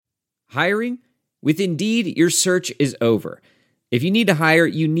Hiring? With Indeed, your search is over. If you need to hire,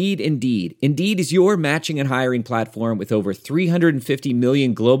 you need Indeed. Indeed is your matching and hiring platform with over 350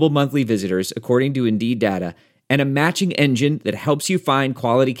 million global monthly visitors, according to Indeed data, and a matching engine that helps you find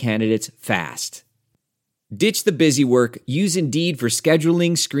quality candidates fast. Ditch the busy work. Use Indeed for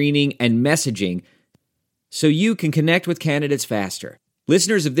scheduling, screening, and messaging so you can connect with candidates faster.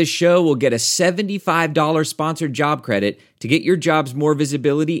 Listeners of this show will get a $75 sponsored job credit to get your jobs more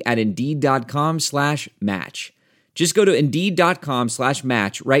visibility at Indeed.com/match. Just go to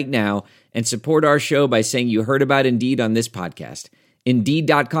Indeed.com/match right now and support our show by saying you heard about Indeed on this podcast.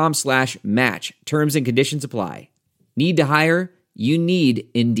 Indeed.com/match. Terms and conditions apply. Need to hire? You need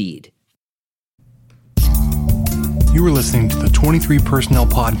Indeed. You are listening to the 23 Personnel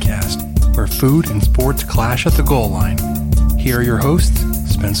Podcast, where food and sports clash at the goal line. Here are your hosts,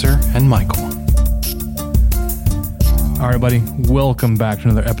 Spencer and Michael. All right, buddy. Welcome back to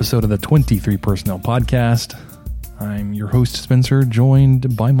another episode of the 23 Personnel Podcast. I'm your host, Spencer,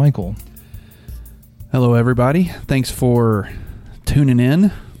 joined by Michael. Hello, everybody. Thanks for tuning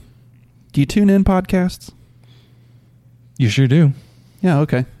in. Do you tune in podcasts? You sure do. Yeah,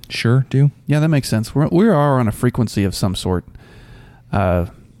 okay. Sure do. Yeah, that makes sense. We are on a frequency of some sort.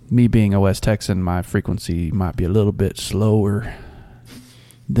 Me being a West Texan, my frequency might be a little bit slower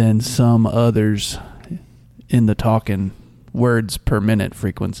than some others in the talking words per minute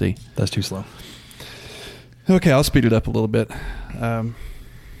frequency. That's too slow. Okay, I'll speed it up a little bit. So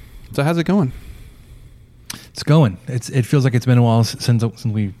how's it going? It's going. It feels like it's been a while since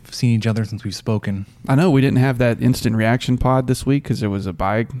we've seen each other, since we've spoken. I know we didn't have that instant reaction pod this week because it was a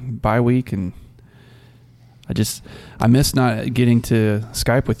bye week, and I missed not getting to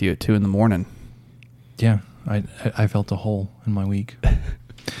Skype with you at 2 a.m. Yeah, I felt a hole in my week.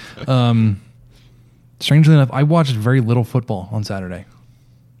 Strangely enough, I watched very little football on Saturday.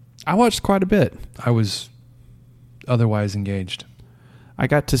 I watched quite a bit. I was otherwise engaged. I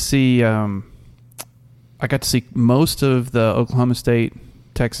got to see most of the Oklahoma State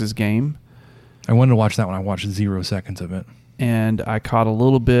Texas game. I wanted to watch that one. I watched 0 seconds of it, and I caught a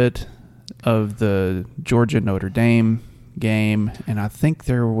little bit of the Georgia Notre Dame game, and I think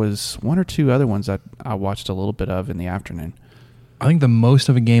there was one or two other ones that I watched a little bit of in the afternoon. I think the most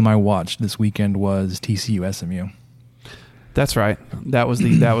of a game I watched this weekend was TCU SMU. That's right. That was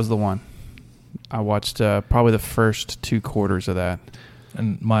the one. I watched probably the first 2 quarters of that.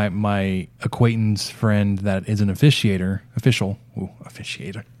 And my acquaintance friend that is an officiator,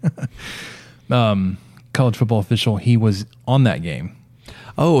 college football official, he was on that game.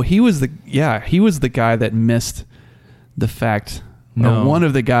 Oh, he was the guy that missed the fact, or one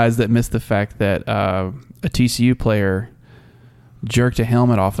of the guys that missed the fact that a TCU player jerked a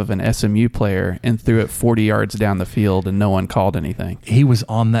helmet off of an SMU player and threw it 40 yards down the field, and no one called anything. He was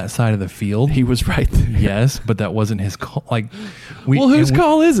on that side of the field. He was right there. Yes, but that wasn't his call. Whose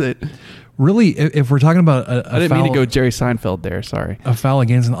call is it? Really, if we're talking about I didn't mean to go Jerry Seinfeld there. Sorry. A foul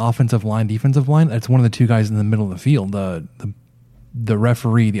against an offensive line, defensive line. That's one of the two guys in the middle of the field. The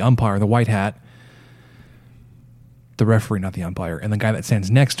referee, the umpire, the white hat. The referee, not the umpire, and the guy that stands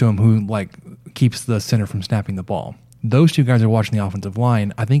next to him who keeps the center from snapping the ball. Those two guys are watching the offensive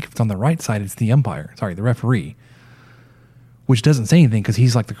line. I think if it's on the right side, it's the umpire. Sorry, the referee. Which doesn't say anything because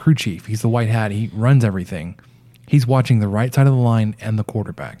he's like the crew chief. He's the white hat. He runs everything. He's watching the right side of the line and the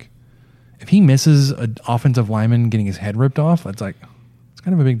quarterback. If he misses an offensive lineman getting his head ripped off, it's kind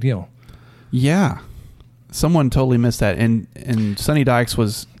of a big deal. Yeah. Someone totally missed that. And Sonny Dykes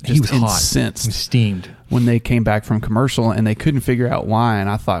was just incensed. He was steamed. When they came back from commercial and they couldn't figure out why.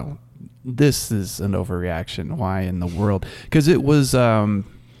 And I thought, this is an overreaction. Why in the world? Because it was... Because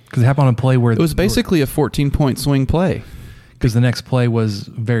it happened on a play where... It was basically a 14-point swing play. Because the next play was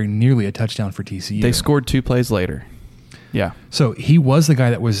very nearly a touchdown for TCU. They scored 2 plays later. Yeah. So he was the guy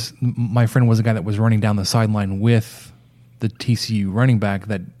that was... My friend was the guy that was running down the sideline with the TCU running back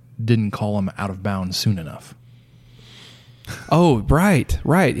that didn't call him out of bounds soon enough. Oh, right.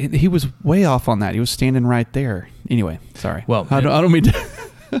 He was way off on that. He was standing right there. Anyway, sorry. Well, I don't mean to...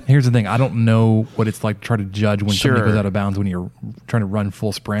 Here's the thing. I don't know what it's like to try to judge when somebody goes out of bounds when you're trying to run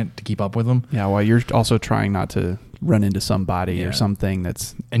full sprint to keep up with them. Yeah, well, you're also trying not to run into somebody or something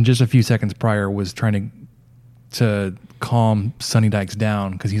that's... And just a few seconds prior was trying to calm Sonny Dykes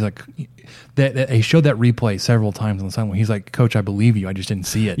down because he's like... He showed that replay several times on the sideline. He's like, Coach, I believe you. I just didn't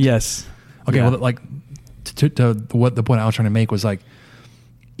see it. Yes. Okay, yeah. Well, to what the point I was trying to make was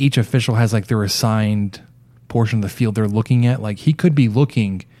each official has their assigned portion of the field they're looking at. He could be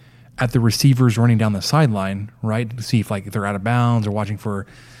looking at the receivers running down the sideline, right, to see if they're out of bounds or watching for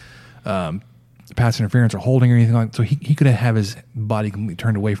pass interference or holding or anything like that. So he could have his body completely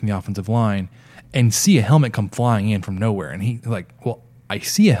turned away from the offensive line and see a helmet come flying in from nowhere. And he like, well, I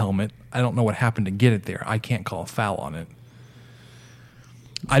see a helmet. I don't know what happened to get it there. I can't call a foul on it.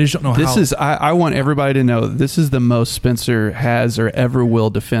 I just don't know how. I want everybody to know this is the most Spencer has or ever will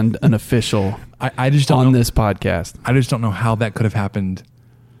defend an official I just don't on know, this podcast. I just don't know how that could have happened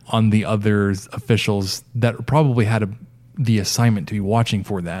on the other officials that probably had the assignment to be watching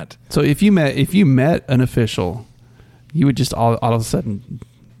for that. So if you met an official, you would just all of a sudden,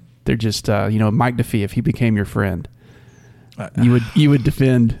 they're just Mike DeFee. If he became your friend, you would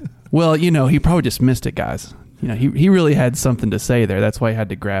defend. Well, he probably just missed it, guys. He really had something to say there. That's why he had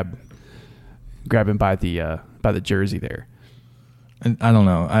to grab him by the jersey there. And I don't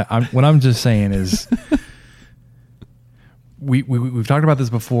know. What I'm just saying is, we've talked about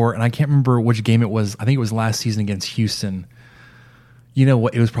this before, and I can't remember which game it was. I think it was last season against Houston. You know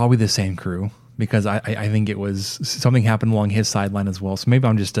what? It was probably the same crew because I think it was something happened along his sideline as well. So maybe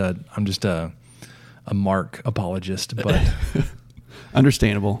I'm just a Mark apologist, but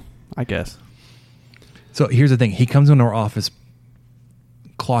understandable, I guess. So here's the thing. He comes into our office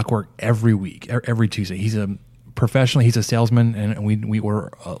clockwork every week, every Tuesday. He's a professional. He's a salesman, and we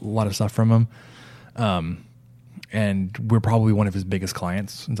order a lot of stuff from him. And we're probably one of his biggest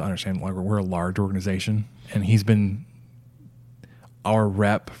clients. I understand we're a large organization, and he's been our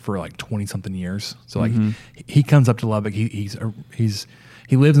rep for like 20-something years. So he comes up to Lubbock. He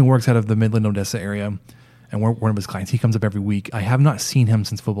lives and works out of the Midland, Odessa area, and we're one of his clients. He comes up every week. I have not seen him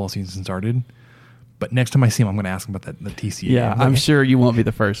since football season started. But next time I see him, I'm going to ask him about the TCU. Yeah, I'm sure you won't be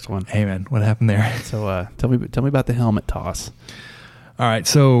the first one. Hey, man, what happened there? So tell me about the helmet toss. All right,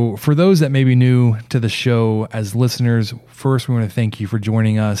 so for those that may be new to the show as listeners, first we want to thank you for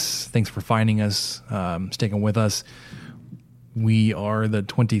joining us. Thanks for finding us, sticking with us. We are the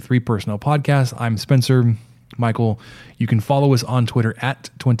 23 Personnel Podcast. I'm Spencer. Michael, you can follow us on Twitter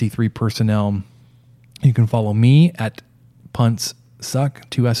at 23 Personnel. You can follow me at Punts Suck,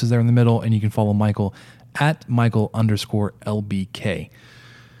 2 S's there in the middle, and you can follow Michael at Michael_LBK.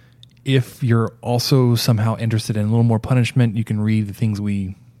 If you're also somehow interested in a little more punishment, you can read the things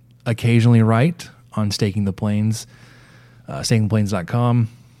we occasionally write on Staking the Plains, stakingtheplains.com.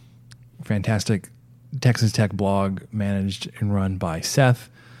 Fantastic Texas Tech blog managed and run by Seth.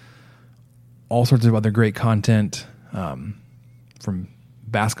 All sorts of other great content from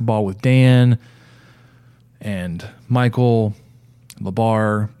basketball with Dan and Michael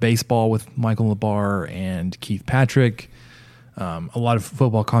LeBar, baseball with Michael LeBar and Keith Patrick. A lot of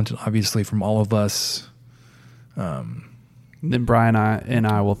football content, obviously, from all of us. Then Brian and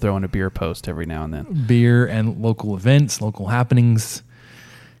I will throw in a beer post every now and then. Beer and local events, local happenings.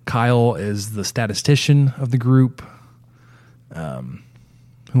 Kyle is the statistician of the group. Who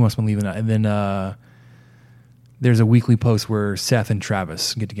else am I leaving out? And then there's a weekly post where Seth and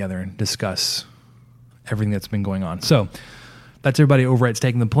Travis get together and discuss everything that's been going on. So that's everybody over at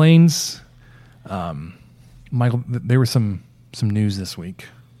Staking the Plains. Michael, there was some news this week.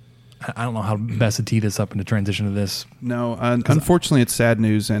 I don't know how best to tee this up and to transition to this. No, unfortunately, it's sad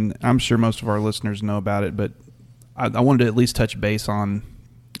news, and I'm sure most of our listeners know about it, but I wanted to at least touch base on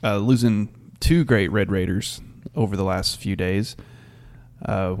losing 2 great Red Raiders over the last few days,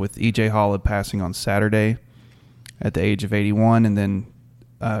 with E.J. Holland passing on Saturday at the age of 81, and then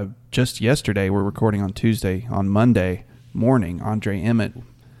just yesterday, we're recording on Tuesday, on Monday morning, Andre Emmett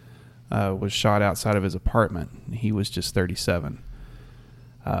was shot outside of his apartment. He was just 37.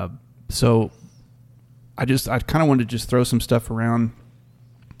 So I kind of wanted to just throw some stuff around.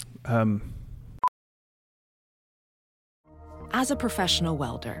 As a professional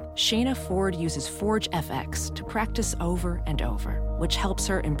welder, Shayna Ford uses Forge FX to practice over and over, which helps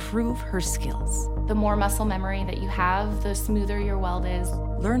her improve her skills. The more muscle memory that you have, the smoother your weld is.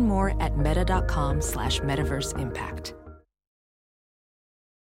 Learn more at meta.com/metaverseimpact.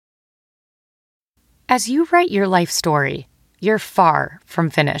 As you write your life story, you're far from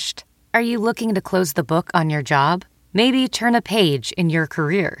finished. Are you looking to close the book on your job? Maybe turn a page in your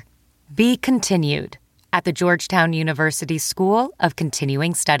career? Be continued at the Georgetown University School of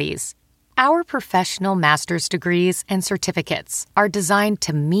Continuing Studies. Our professional master's degrees and certificates are designed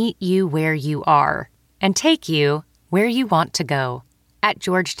to meet you where you are and take you where you want to go. At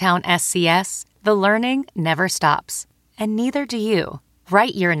Georgetown SCS, the learning never stops, and neither do you.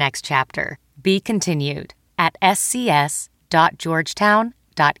 Write your next chapter. Be continued at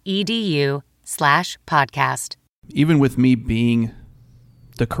scs.georgetown.edu/podcast. Even with me being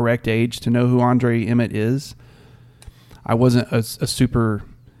the correct age to know who Andre Emmett is, I wasn't a super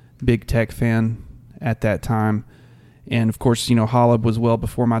big Tech fan at that time. And of course, Holland was well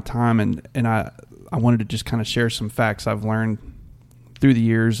before my time, and I wanted to just kind of share some facts I've learned through the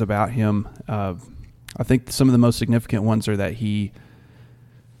years about him. I think some of the most significant ones are that he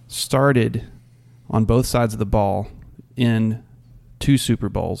started on both sides of the ball in 2 Super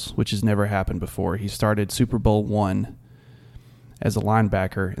Bowls, which has never happened before. He started Super Bowl I as a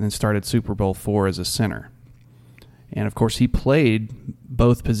linebacker and then started Super Bowl IV as a center. And, of course, he played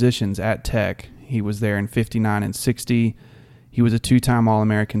both positions at Tech. He was there in 59 and 60. He was a 2-time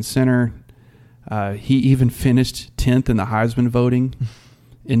All-American center. He even finished 10th in the Heisman voting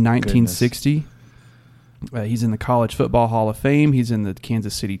in 1960. He's in the College Football Hall of Fame. He's in the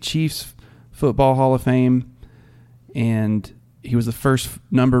Kansas City Chiefs Football Hall of Fame. And he was the first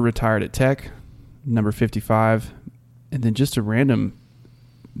number retired at Tech, number 55. And then just a random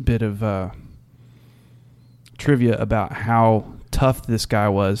bit of trivia about how tough this guy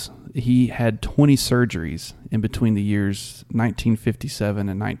was. He had 20 surgeries in between the years 1957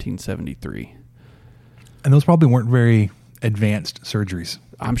 and 1973. And those probably weren't very advanced surgeries.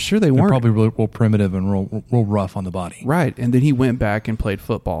 I'm sure they They're weren't. probably real primitive and real rough on the body. Right. And then he went back and played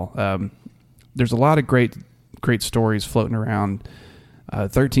football. There's a lot of great stories floating around.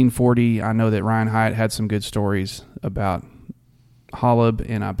 1340, I know that Ryan Hyatt had some good stories about Holub,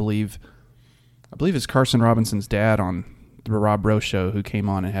 and I believe it's Carson Robinson's dad on the Rob Rowe show who came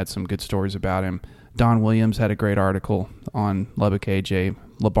on and had some good stories about him. Don Williams had a great article on Lubbock AJ.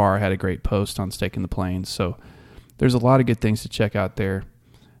 LeBar had a great post on Staking the Plains. So there's a lot of good things to check out there.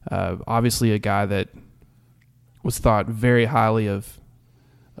 Obviously a guy that was thought very highly of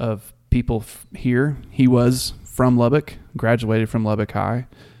people here. He was from Lubbock, graduated from Lubbock High,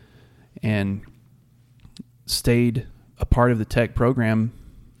 and stayed a part of the Tech program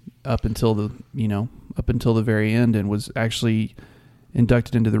up until the very end, and was actually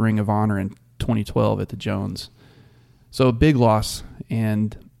inducted into the Ring of Honor in 2012 at the Jones. So a big loss.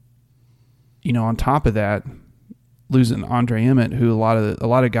 And on top of that, losing Andre Emmett, who a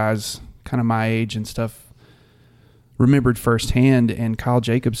lot of guys kind of my age and stuff remembered firsthand, and Kyle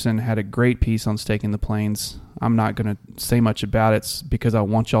Jacobson had a great piece on Staking the Plains. I'm not going to say much about it because I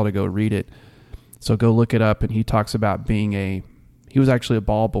want y'all to go read it. So go look it up. And he talks about he was actually a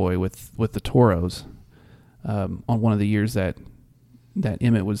ball boy with the Toros on one of the years that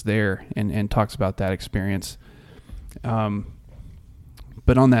Emmett was there, and talks about that experience.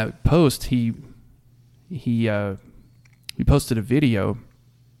 But on that post, he posted a video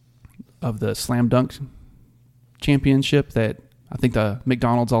of the slam dunk championship that I think the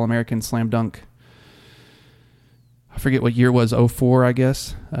McDonald's All-American slam dunk, I forget what year it was, 04, I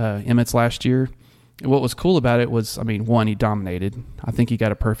guess, Emmett's last year. And what was cool about it was, one, he dominated. I think he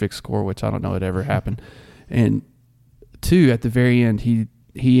got a perfect score, which I don't know it ever happened. And two, at the very end, he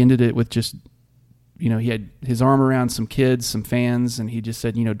ended it with just, he had his arm around some kids, some fans, and he just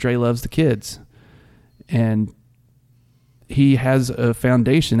said, Dre loves the kids. And he has a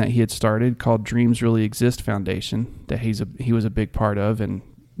foundation that he had started called Dreams Really Exist Foundation that he was a big part of and,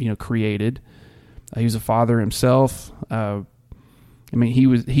 created. He was a father himself.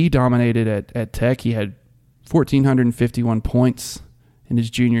 He dominated at Tech. He had 1,451 points in his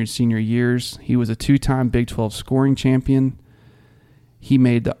junior and senior years. He was a 2-time Big 12 scoring champion. He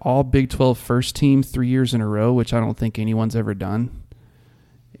made the all Big 12 first team 3 years in a row, which I don't think anyone's ever done.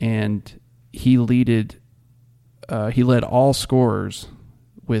 And he led all scorers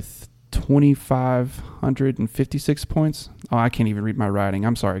with 2,556 points. Oh, I can't even read my writing.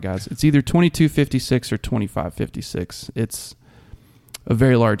 I'm sorry, guys. It's either 2,256 or 2,556. It's a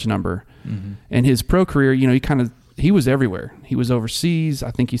very large number. Mm-hmm. And his pro career, he was everywhere. He was overseas. I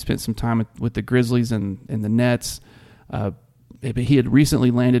think he spent some time with the Grizzlies and the Nets. He had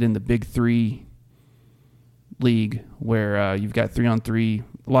recently landed in the Big 3 league where you've got 3-on-3,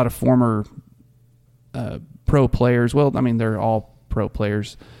 a lot of former pro players. Well, they're all pro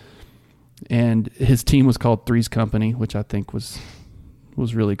players. And his team was called Three's Company, which I think was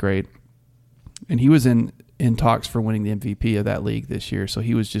really great. And he was in talks for winning the MVP of that league this year. So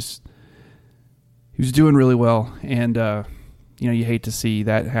he was doing really well. And, you hate to see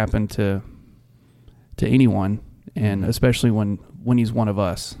that happen to anyone. And especially when he's one of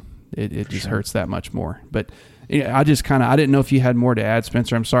us, it just hurts that much more. But I didn't know if you had more to add,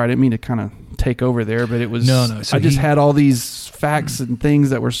 Spencer. I'm sorry. I didn't mean to kind of take over there, but it was, no. So I just had all these facts and things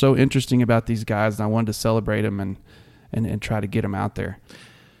that were so interesting about these guys, and I wanted to celebrate them and try to get them out there.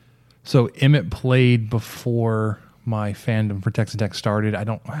 So Emmett played before my fandom for Texas Tech started. I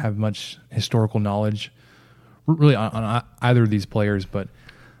don't have much historical knowledge really on either of these players, but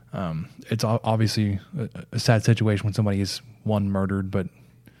it's obviously a sad situation when somebody is, one, murdered, but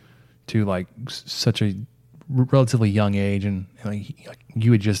two, such a relatively young age, and like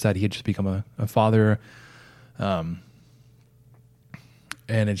you had just said, he had just become a father, and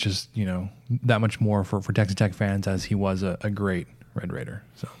it's just that much more for Texas Tech fans, as he was a great Red Raider.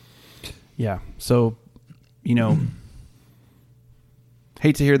 So yeah, so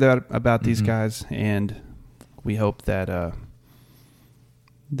hate to hear that about these guys, and we hope that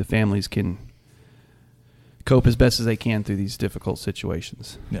the families can cope as best as they can through these difficult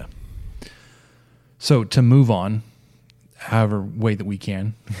situations. Yeah. So to move on, however way that we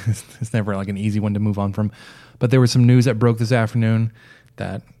can, it's never like an easy one to move on from, but there was some news that broke this afternoon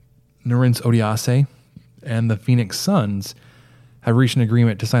that Norense Odiase and the Phoenix Suns have reached an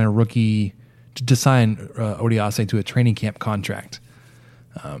agreement to sign Odiase to a training camp contract.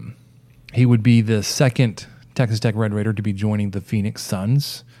 He would be the second Texas Tech Red Raider to be joining the Phoenix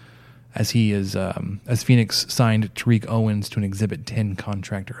Suns, as Phoenix signed Tariq Owens to an Exhibit 10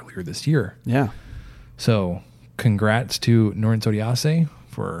 contract earlier this year. Yeah. So congrats to Norense Odiase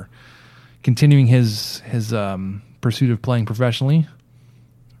for continuing his pursuit of playing professionally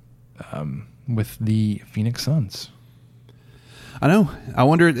with the Phoenix Suns. I know. I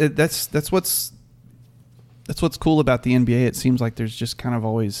wonder, that's what's cool about the NBA. It seems like there's just kind of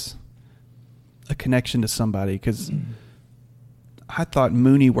always a connection to somebody, because I thought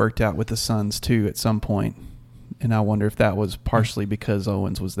Mooney worked out with the Suns too at some point, and I wonder if that was partially because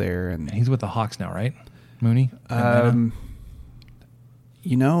Owens was there. And he's with the Hawks now, right? Mooney? I've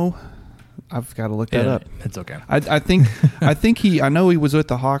got to look that up. It's okay. I think I know he was with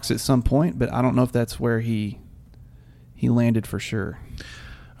the Hawks at some point, but I don't know if that's where he landed for sure.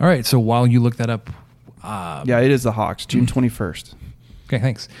 All right, so while you look that up, yeah, it is the Hawks, June 21st. Okay,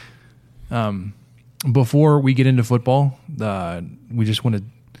 thanks. Before we get into football, we just want to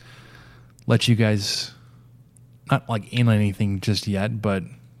let you guys not like in on anything just yet, but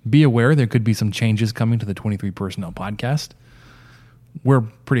be aware there could be some changes coming to the 23 Personnel podcast. We're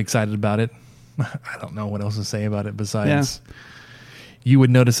pretty excited about it. I don't know what else to say about it besides you would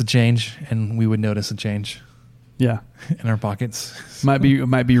notice a change and we would notice a change. Yeah, in our pockets. Might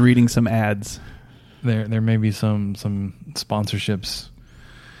be reading some ads. There may be some sponsorships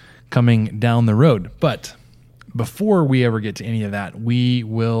coming down the road. But before we ever get to any of that, we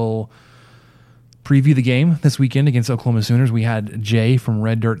will preview the game this weekend against Oklahoma Sooners. We had Jay from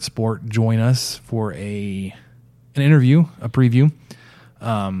Red Dirt Sport join us for an interview, a preview.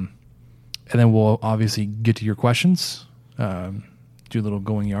 And then we'll obviously get to your questions, do a little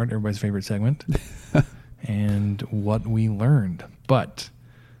Going Yard, everybody's favorite segment, and what we learned. But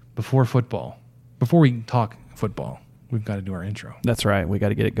before we talk football, we've got to do our intro. That's right. We got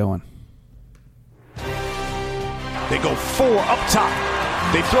to get it going. They go 4 up top.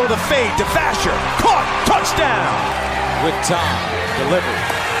 They throw the fade to Vasher. Caught. Touchdown. With Tom. Delivered.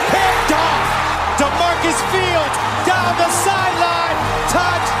 Picked off. DeMarcus Fields down the sideline.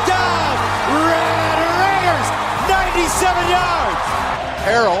 Touchdown. Red Raiders. 97 yards.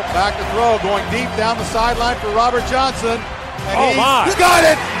 Harrell back to throw. Going deep down the sideline for Robert Johnson. And he's got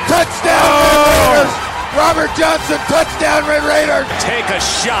it. Touchdown. Red Raiders. Robert Johnson. Touchdown. Red Raiders. Take a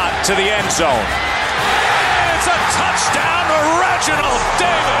shot to the end zone. It's a touchdown to Reginald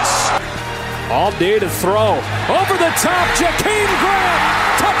Davis. All day to throw. Over the top, Jakeem Grant.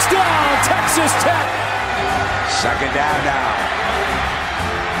 Touchdown, Texas Tech. Second down now.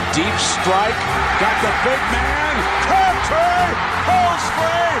 Deep strike. Got the big man. Crabtree. Pulls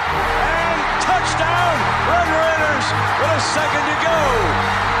free. And touchdown, Red Raiders with a second to go.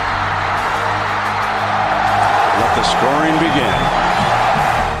 Let the scoring begin.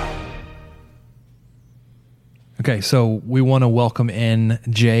 Okay, so we want to welcome in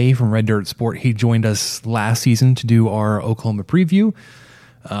Jay from Red Dirt Sport. He joined us last season to do our Oklahoma preview,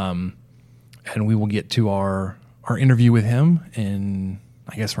 and we will get to our interview with him in,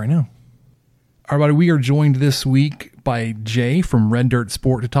 I guess, right now. All right, buddy, we are joined this week by Jay from Red Dirt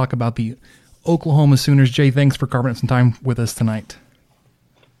Sport to talk about the Oklahoma Sooners. Jay, thanks for carving out some time with us tonight.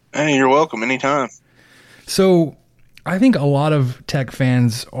 Hey, you're welcome. Anytime. So I think a lot of Tech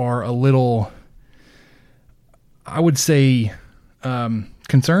fans are a little, I would say,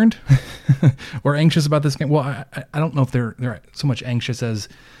 concerned or anxious about this game. Well, I don't know if they're so much anxious as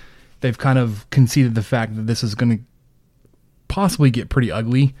they've kind of conceded the fact that this is going to possibly get pretty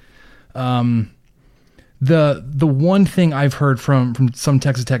ugly. The one thing I've heard from some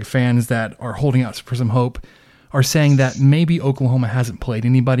Texas Tech fans that are holding out for some hope are saying that maybe Oklahoma hasn't played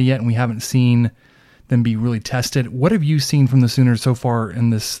anybody yet and we haven't seen them be really tested. What have you seen from the Sooners so far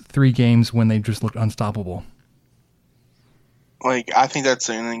in this 3 games when they've just looked unstoppable? I think that's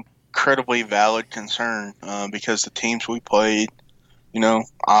an incredibly valid concern because the teams we played,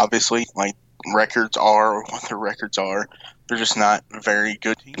 obviously, records are or what their records are. They're just not very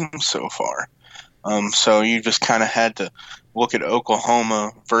good teams so far. So you just kind of had to look at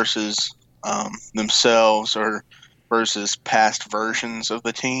Oklahoma versus themselves or versus past versions of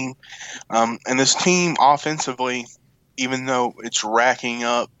the team. And this team offensively, even though it's racking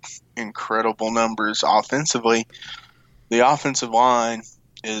up incredible numbers offensively, the offensive line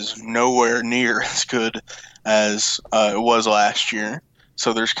is nowhere near as good as it was last year.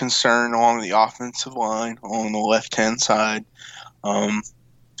 So there's concern along the offensive line on the left-hand side.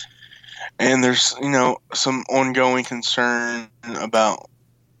 And there's, some ongoing concern about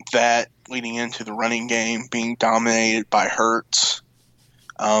that leading into the running game being dominated by Hurts.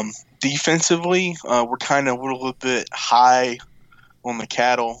 Defensively, we're kind of a little bit high on the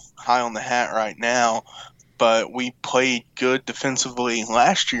cattle, high on the hat right now, but we played good defensively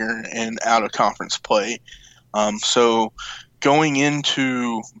last year in out-of-conference play. So going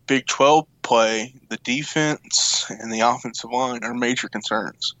into Big 12 play, the defense and the offensive line are major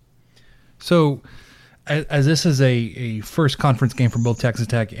concerns. So as this is a first conference game for both Texas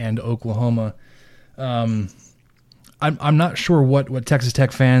Tech and Oklahoma, I'm not sure what Texas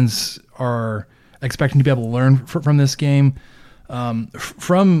Tech fans are expecting to be able to learn from this game. From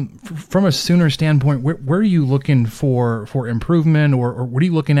a Sooner standpoint, where are you looking for improvement, or what are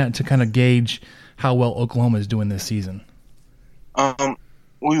you looking at to kind of gauge how well Oklahoma is doing this season?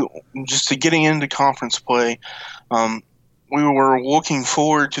 We just to getting into conference play, we were looking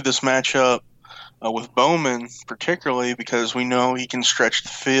forward to this matchup with Bowman, particularly because we know he can stretch the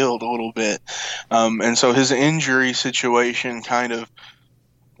field a little bit. And so his injury situation kind of,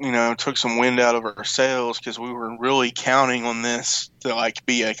 took some wind out of our sails because we were really counting on this to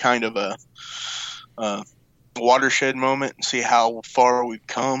be a kind of a watershed moment and see how far we've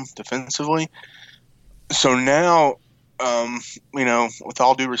come defensively. So now, with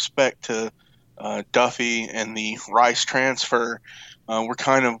all due respect to Duffy and the Rice transfer, we're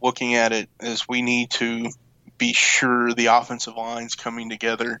kind of looking at it as we need to be sure the offensive line's coming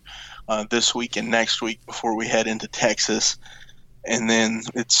together this week and next week before we head into Texas. And then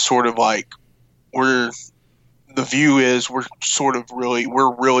it's sort of like we're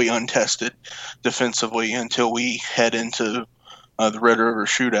really untested defensively until we head into the Red River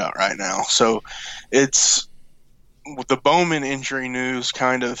Shootout right now. So it's with the Bowman injury news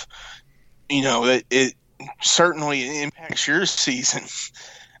kind of, it certainly impacts your season,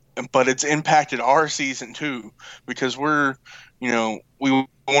 but it's impacted our season too, because we want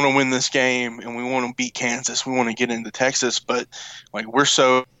to win this game and we want to beat Kansas. We want to get into Texas, but we're going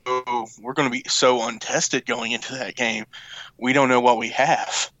to be so untested going into that game. We don't know what we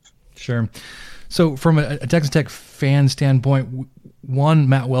have. Sure. So from a Texas Tech fan standpoint, one,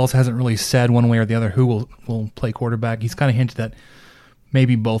 Matt Wells hasn't really said one way or the other who will play quarterback. He's kind of hinted that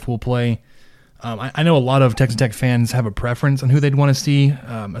maybe both will play. I know a lot of Texas Tech fans have a preference on who they'd want to see,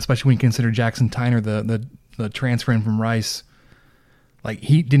 especially when you consider Jackson Tyner, the transfer in from Rice.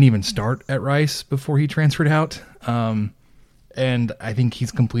 He didn't even start at Rice before he transferred out. And I think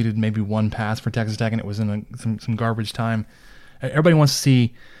he's completed maybe one pass for Texas Tech, and it was in some garbage time. Everybody wants to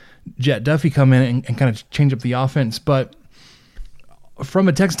see Jet Duffy come in and kind of change up the offense. But from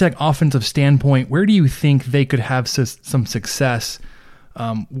a Texas Tech offensive standpoint, where do you think they could have some success,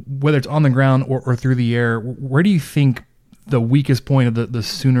 whether it's on the ground or through the air? Where do you think the weakest point of the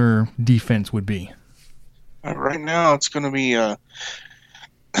Sooner defense would be? Right now, it's going to be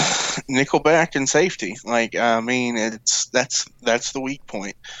nickelback and safety. That's the weak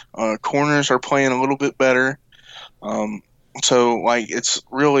point. Corners are playing a little bit better. So it's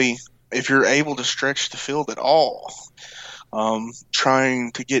really, if you're able to stretch the field at all,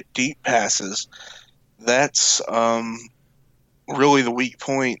 trying to get deep passes, that's really the weak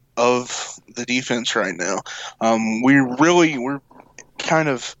point of the defense right now. We're kind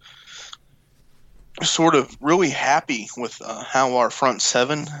of sort of really happy with how our front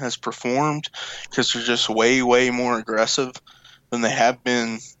seven has performed, because they're just way, way more aggressive than they have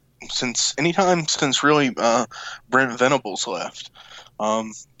been since really Brent Venables left.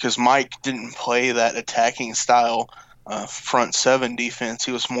 Because Mike didn't play that attacking style front seven defense.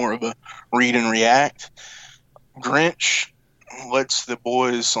 He was more of a read and react. Grinch lets the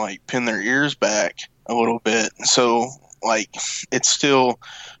boys pin their ears back a little bit. So it's still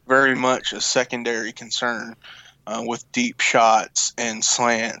very much a secondary concern with deep shots and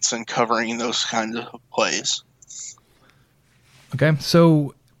slants and covering those kinds of plays. Okay,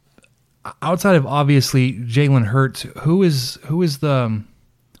 so outside of obviously Jalen Hurts, who is the?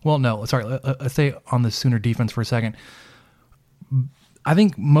 Well, no, sorry. Let's stay on the Sooner defense for a second. I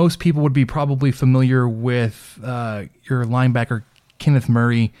think most people would be probably familiar with your linebacker Kenneth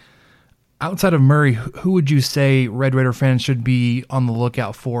Murray. outside of Murray, who would you say Red Raider fans should be on the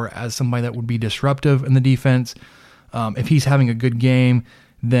lookout for as somebody that would be disruptive in the defense? If he's having a good game,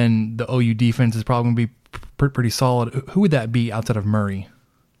 then the OU defense is probably going to be pretty solid. Who would that be outside of Murray?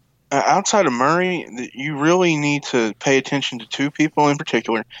 Outside of Murray, you really need to pay attention to two people in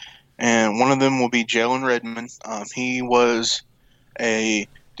particular, and one of them will be Jalen Redmond. He was a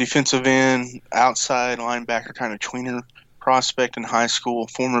defensive end, outside linebacker, kind of tweener prospect in high school,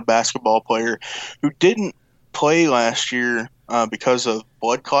 former basketball player who didn't play last year because of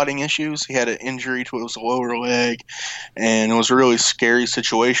blood clotting issues. He had an injury to his lower leg, and it was a really scary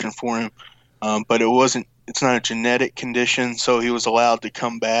situation for him. But it's not a genetic condition, so he was allowed to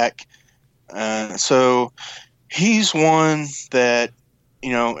come back. So he's one that,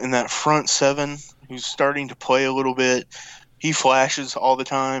 in that front seven who's starting to play a little bit. He flashes all the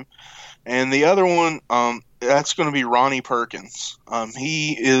time. And the other one, that's going to be Ronnie Perkins.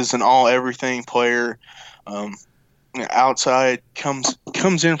 He is an all-everything player. Outside, comes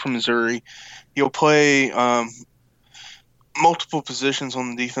in from Missouri. He'll play multiple positions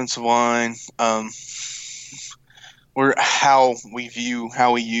on the defensive line. Or how we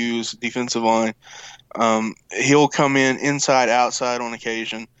use defensive line. He'll come in inside, outside on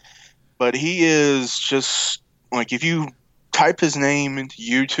occasion. But he is just, like, if you type his name into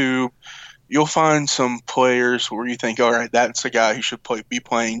YouTube, you'll find some players where you think, all right, that's the guy who should be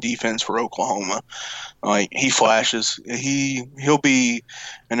playing defense for Oklahoma. Like, he flashes. He'll be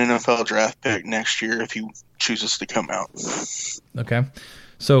an NFL draft pick next year if he chooses to come out. Okay.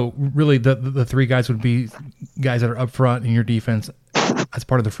 So really the three guys would be guys that are up front in your defense as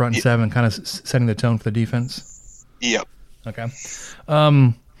part of the front seven, kind of setting the tone for the defense? Yep. Okay.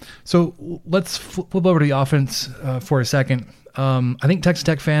 So let's flip over to the offense for a second. I think Texas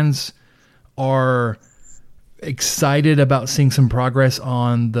Tech fans are excited about seeing some progress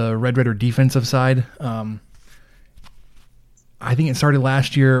on the Red Raider defensive side. I think it started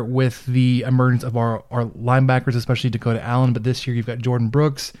last year with the emergence of our linebackers, especially Dakota Allen, but this year you've got Jordan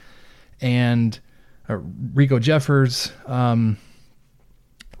Brooks and Rico Jeffers.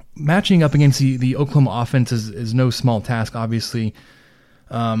 Matching up against the Oklahoma offense is no small task, obviously.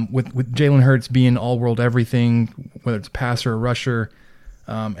 With Jalen Hurts being all-world everything, whether it's passer or rusher.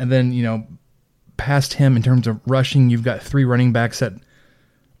 And then, past him in terms of rushing, you've got three running backs that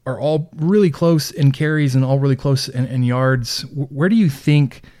are all really close in carries and all really close in yards. Where do you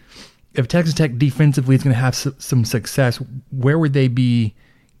think, if Texas Tech defensively is going to have some success, where would they be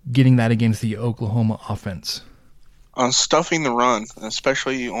getting that against the Oklahoma offense? On stuffing the run,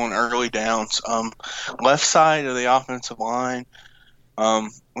 especially on early downs. Left side of the offensive line,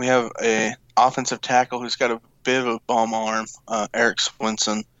 we have a offensive tackle who's got a bit of a bum arm, Eric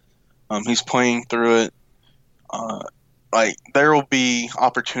Swinson. He's playing through it. There will be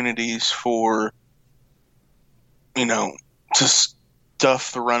opportunities for, to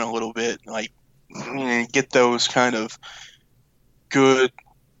stuff the run a little bit, get those kind of good,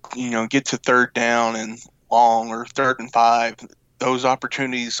 get to third down and long or 3rd and 5. Those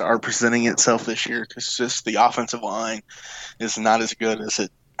opportunities are presenting itself this year because just the offensive line is not as good as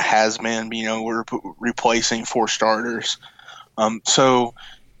it has been. We're replacing 4 starters. So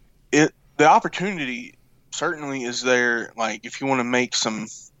the opportunity certainly is there. Like, if you want to make some,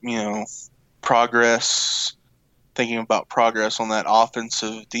 progress, thinking about progress on that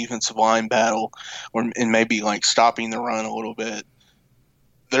offensive defensive line battle, and maybe stopping the run a little bit,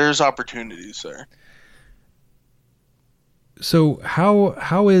 there's opportunities there. So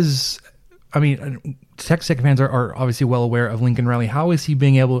how is, Texas Tech fans are obviously well aware of Lincoln Riley. How has he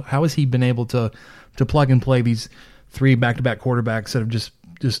been able to plug and play these 3 back-to-back quarterbacks that have just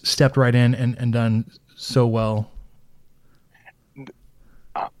stepped right in and done so well?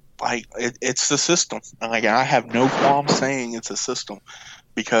 It's the system. I have no qualm saying it's a system,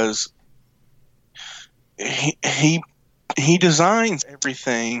 because he designs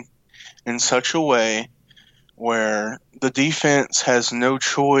everything in such a way where the defense has no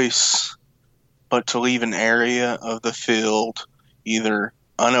choice but to leave an area of the field either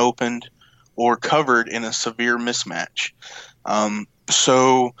unopened or covered in a severe mismatch.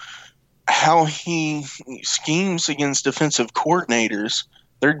 So how he schemes against defensive coordinators,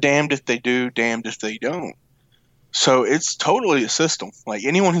 they're damned if they do, damned if they don't. So it's totally a system.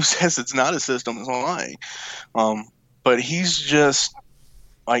 Anyone who says it's not a system is lying. But he's just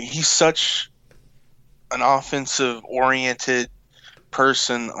he's such an offensive-oriented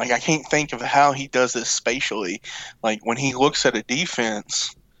person. I can't think of how he does this spatially. When he looks at a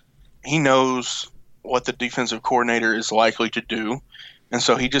defense, he knows what the defensive coordinator is likely to do, and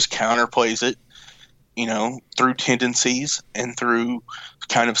so he just counterplays it. through tendencies and through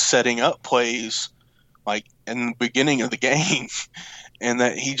kind of setting up plays like in the beginning of the game, and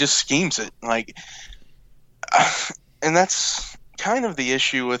that he just schemes it. And that's kind of the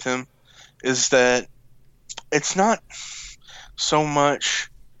issue with him, is that it's not so much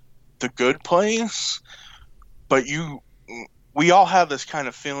the good plays, but we all have this kind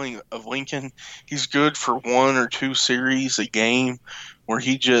of feeling of Lincoln. He's good for 1 or 2 series a game where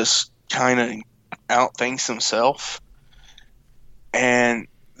he just kind of outthinks himself, and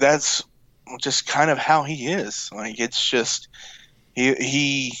that's just kind of how he is. It's just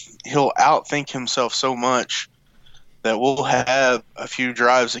he'll outthink himself so much that we'll have a few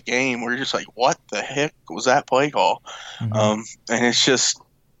drives a game where you're just like, what the heck was that play call? Mm-hmm. And it's just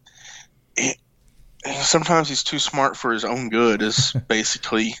sometimes he's too smart for his own good is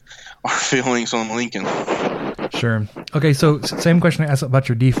basically our feelings on Lincoln. Sure. Okay, so same question I asked about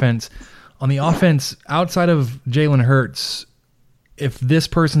your defense. On the offense, outside of Jalen Hurts, if this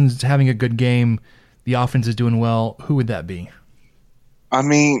person's having a good game, the offense is doing well, who would that be? I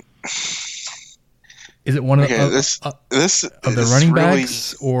mean, is it one of the running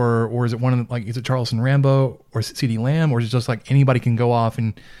backs, or is it one of the, is it Charleston Rambo or CeeDee Lamb, or is it just like anybody can go off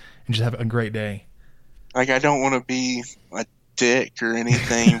and just have a great day? I don't want to be a dick or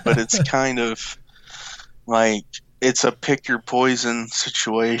anything, but it's kind of like it's a pick your poison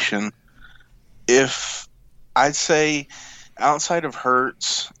situation. If I'd say outside of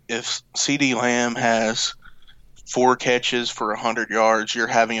Hurts, if CeeDee Lamb has 4 catches for 100 yards, you're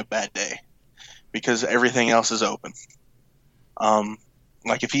having a bad day because everything else is open.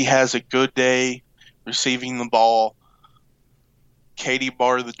 If he has a good day receiving the ball, Katie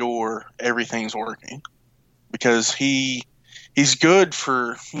bar the door, everything's working because he's good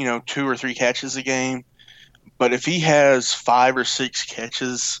for 2 or 3 catches a game, but if he has 5 or 6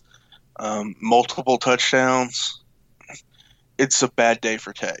 catches, multiple touchdowns, it's a bad day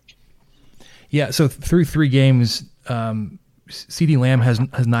for Tech. Yeah, so through 3 games, CeeDee Lamb has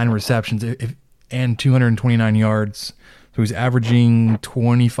 9 receptions and 229 yards. So he's averaging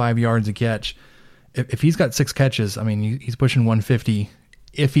 25 yards a catch. If he's got 6 catches, I mean, he's pushing 150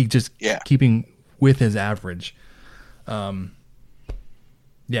 if he just keeping with his average. There's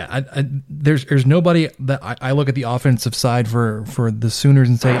nobody that I look at the offensive side for the Sooners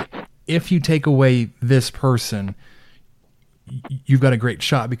and say, if you take away this person, you've got a great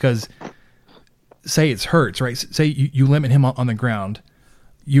shot, because say it's Hurts, right? Say you limit him on the ground.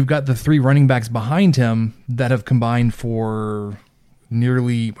 You've got the 3 running backs behind him that have combined for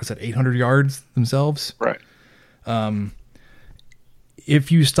nearly, 800 yards themselves? Right.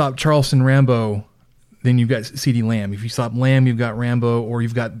 If you stop Charleston Rambo, then you've got CeeDee Lamb. If you stop Lamb, you've got Rambo, or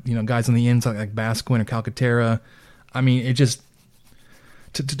you've got guys on the inside like Basquin or Calcaterra. I mean, it just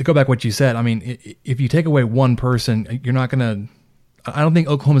to go back what you said. I mean, if you take away one person, you're not gonna. I don't think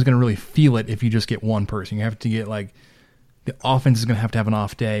Oklahoma's gonna really feel it if you just get one person. You have to get the offense is gonna have to have an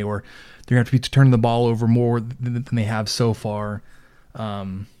off day, or they're gonna have to be turning the ball over more than they have so far.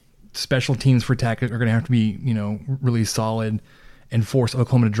 Special teams for Tech are going to have to be, really solid and force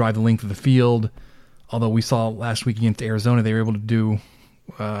Oklahoma to drive the length of the field. Although we saw last week against Arizona, they were able to do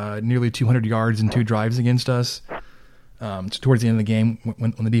nearly 200 yards in 2 drives against us towards the end of the game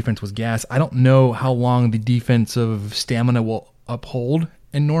when the defense was gassed. I don't know how long the defensive stamina will uphold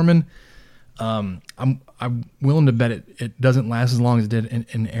in Norman. I'm willing to bet it doesn't last as long as it did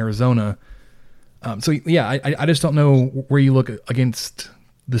in Arizona. I just don't know where you look against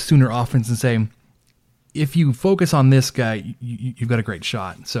the Sooner offense and say, if you focus on this guy, you've got a great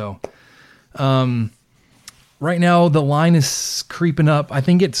shot. So, right now the line is creeping up. I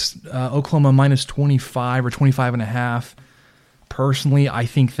think it's Oklahoma minus 25 or 25.5. Personally, I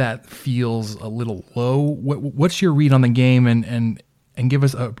think that feels a little low. What's your read on the game, and give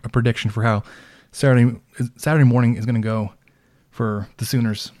us a prediction for how Saturday morning is going to go for the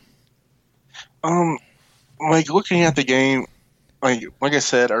Sooners? Looking at the game, like I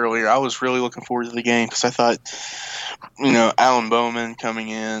said earlier, I was really looking forward to the game because I thought, Alan Bowman coming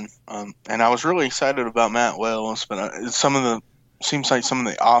in, and I was really excited about Matt Wells, but seems like some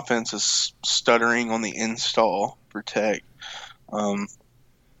of the offense is stuttering on the install for Tech,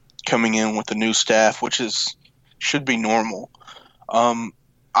 coming in with the new staff, which should be normal.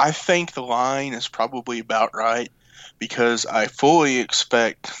 I think the line is probably about right because I fully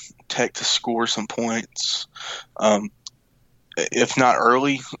expect Tech to score some points. If not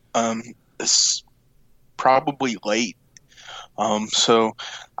early, it's probably late. So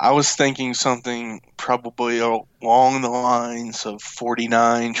I was thinking something probably along the lines of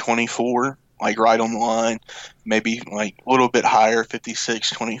 49-24 like right on the line, maybe like a little bit higher,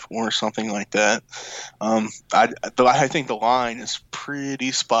 56-24, something like that. I think the line is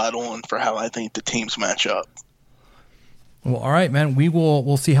pretty spot on for how I think the teams match up. Well, all right, man.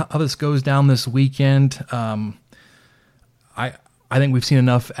 We'll see how this goes down this weekend. I think we've seen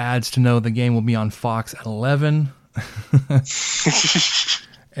enough ads to know the game will be on Fox at 11.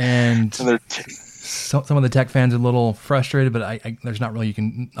 And some of the Tech fans are a little frustrated, but there's not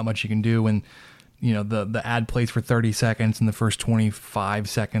much you can do when the ad plays for 30 seconds and the first 25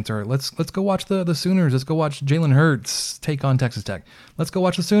 seconds are let's go watch the Sooners. Let's go watch Jalen Hurts take on Texas Tech. Let's go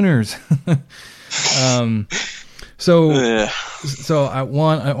watch the Sooners. So I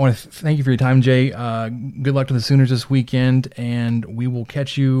want to thank you for your time, Jay. Good luck to the Sooners this weekend, and we will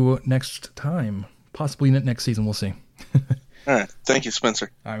catch you next time, possibly next season. We'll see. All right. Thank you,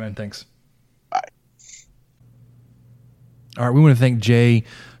 Spencer. All right, man. Thanks. Bye. All right. We want to thank Jay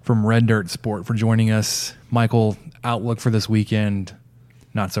from Red Dirt Sport for joining us. Michael, outlook for this weekend,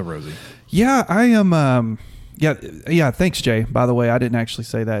 not so rosy. Yeah, I am. Yeah. Thanks, Jay. By the way, I didn't actually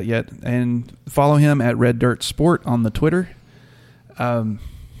say that yet. And follow him at Red Dirt Sport on the Twitter. It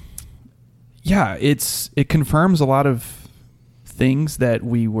confirms a lot of things that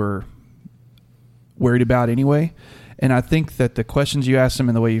we were worried about anyway. And I think that the questions you asked him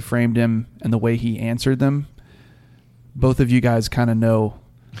and the way you framed him and the way he answered them, both of you guys kind of know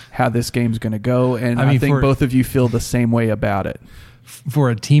how this game's going to go. And I think both of you feel the same way about it. For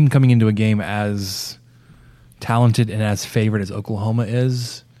a team coming into a game as talented and as favored as Oklahoma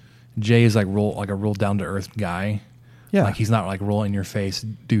is, Jay is like a real down to earth guy. Yeah, like he's not like real in your face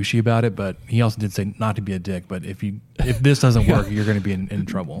douchey about it, but he also did say not to be a dick. But if this doesn't work, you're going to be in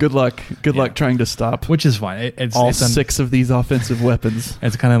trouble. Good luck trying to stop. Which is fine. It's six of these offensive weapons.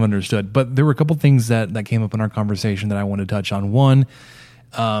 It's kind of understood. But there were a couple things that came up in our conversation that I want to touch on. One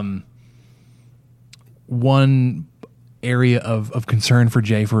area of concern for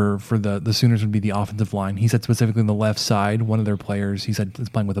Jay for the Sooners would be the offensive line. He said specifically on the left side, one of their players, he said, is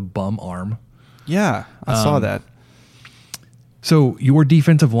playing with a bum arm. Yeah, I saw that. So your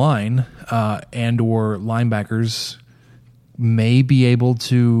defensive line and or linebackers may be able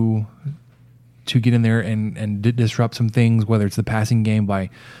to get in there and disrupt some things, whether it's the passing game by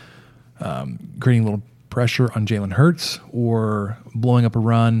creating a little pressure on Jalen Hurts or blowing up a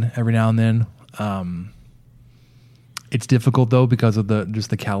run every now and then. It's difficult though because of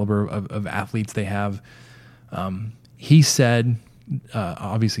the caliber of athletes they have. He said,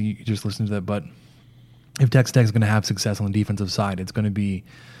 obviously you just listened to that, but if Texas Tech is going to have success on the defensive side, it's going to be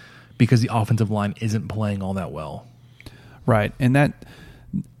because the offensive line isn't playing all that well. Right, and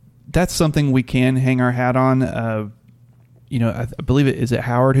that's something we can hang our hat on. I believe is it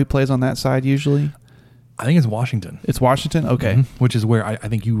Howard who plays on that side usually? I think it's Washington. It's Washington? Okay. Mm-hmm. Which is where I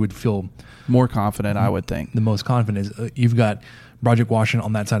think you would feel more confident, I would think. The most confident is you've got Broderick Washington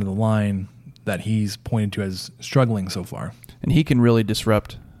on that side of the line that he's pointed to as struggling so far. And he can really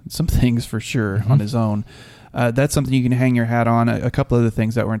disrupt some things for sure on his own. That's something you can hang your hat on. A couple other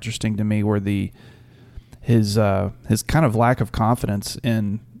things that were interesting to me were his kind of lack of confidence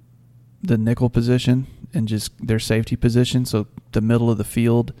in the nickel position and just their safety position. So the middle of the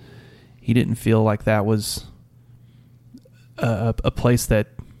field, he didn't feel like that was a place that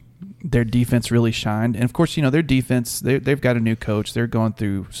their defense really shined. And of course, their defense, they've got a new coach. They're going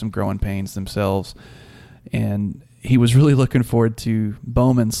through some growing pains themselves. And he was really looking forward to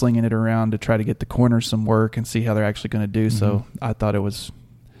Bowman slinging it around to try to get the corners some work and see how they're actually going to do. Mm-hmm. So I thought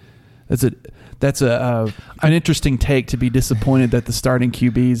that's an interesting take to be disappointed that the starting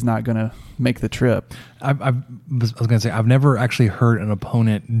QB is not going to make the trip. I was going to say, I've never actually heard an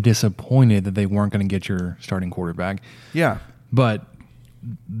opponent disappointed that they weren't going to get your starting quarterback. Yeah. But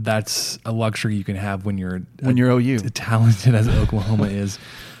that's a luxury you can have when you're OU. Talented as Oklahoma is.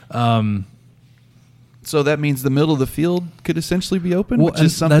 So that means the middle of the field could essentially be open, which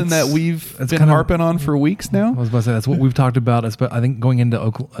is something that we've been harping on for weeks now. I was about to say, that's what we've talked about. I think going into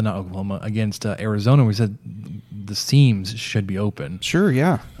Oklahoma against Arizona, we said the seams should be open. Sure,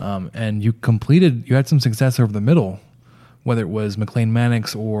 yeah. And you had some success over the middle, whether it was McLean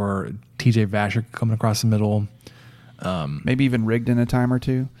Mannix or TJ Vasher coming across the middle. Maybe even Rigdon a time or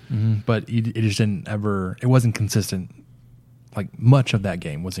two. Mm-hmm. But it just didn't ever, it wasn't consistent. Like much of that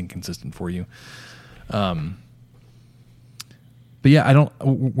game was inconsistent for you. But yeah,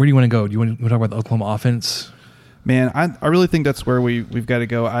 where do you want to go? Do you want to talk about the Oklahoma offense? Man, I really think that's where we've got to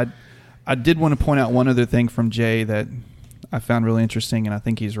go. I did want to point out one other thing from Jay that I found really interesting, and I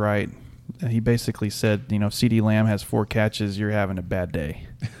think he's right. He basically said, if CeeDee Lamb has 4 catches, you're having a bad day.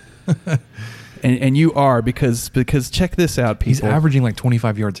 And you are because check this out, people. He's averaging like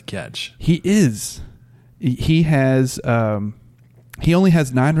 25 yards a catch. He is. He has. He only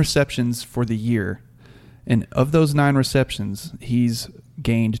has 9 receptions for the year, and of those 9 receptions, he's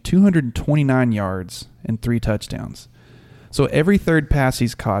gained 229 yards and 3 touchdowns. So every third pass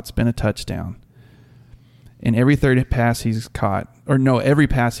he's caught's been a touchdown, and every pass he's caught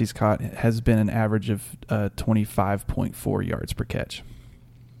has been an average of 25.4 yards per catch.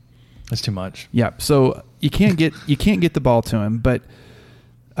 That's too much. Yeah, so you can't get the ball to him. But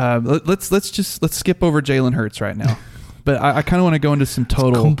let's skip over Jalen Hurts right now. But I kind of want to go into some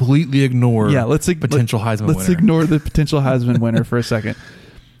total. Let's completely ignore. Potential Heisman winner. Let's ignore the potential Heisman winner for a second,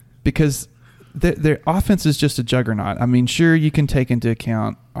 because their offense is just a juggernaut. I mean, sure, you can take into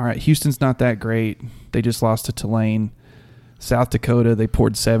account. All right, Houston's not that great. They just lost to Tulane. South Dakota, they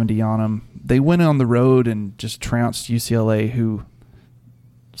poured 70 on them. They went on the road and just trounced UCLA, who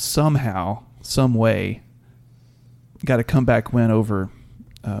somehow, some way, got a comeback win over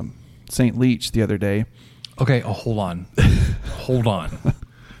St. Leach the other day. Okay, hold on. Hold on.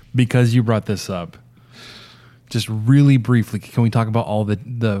 Because you brought this up, just really briefly, can we talk about all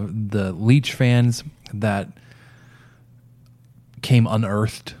the Leach fans that came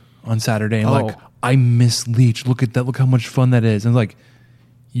unearthed on Saturday and like, I miss Leach. Look at that. Look how much fun that is. And like,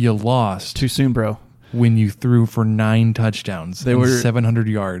 you lost. Too soon, bro. When you threw for 9 touchdowns and 700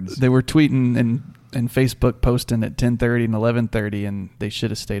 yards. They were tweeting and Facebook posting at 10:30 and 11:30, and they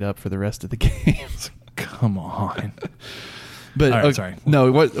should have stayed up for the rest of the games. Come on. But right, sorry. No,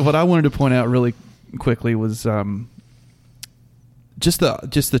 what I wanted to point out really quickly was just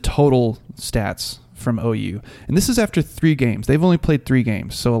the total stats from OU. And this is after 3 games. They've only played 3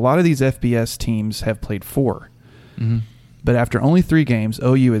 games. So a lot of these FBS teams have played 4. Mm-hmm. But after only 3 games,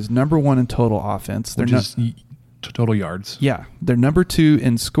 OU is number 1 in total offense. Which is total yards. Yeah. They're number 2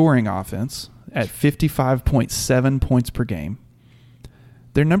 in scoring offense at 55.7 points per game.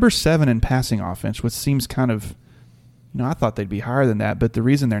 They're number 7 in passing offense, which seems kind of, I thought they'd be higher than that, but the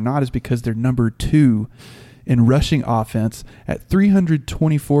reason they're not is because they're number 2 in rushing offense at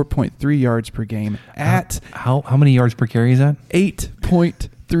 324.3 yards per game at how many yards per carry is that?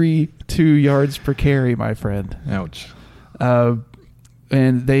 8.32 yards per carry, my friend. Ouch. And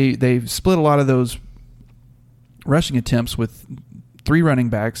they split a lot of those rushing attempts with 3 running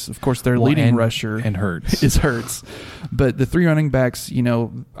backs. Of course, their leading rusher and Hurts is Hurts. But the 3 running backs, I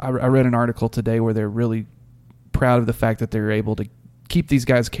read an article today where they're really proud of the fact that they're able to keep these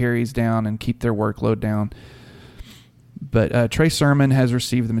guys' carries down and keep their workload down. But Trey Sermon has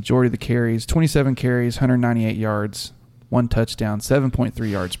received the majority of the carries, 27 carries, 198 yards, 1 touchdown,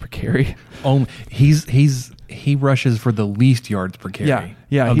 7.3 yards per carry. He rushes for the least yards per carry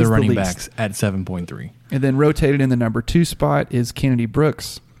of the running backs at 7.3. And then rotated in the number 2 spot is Kennedy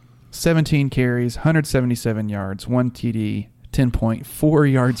Brooks, 17 carries, 177 yards, 1 TD,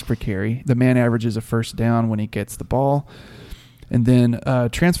 10.4 yards per carry. The man averages a first down when he gets the ball. And then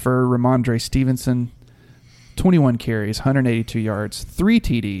transfer Ramondre Stevenson, 21 carries, 182 yards, 3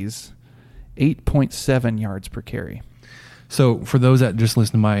 TDs, 8.7 yards per carry. So for those that just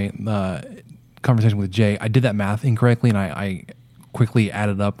listened to my conversation with Jay, I did that math incorrectly, and I quickly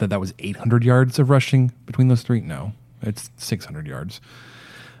added up that was 800 yards of rushing between those 3. No, it's 600 yards.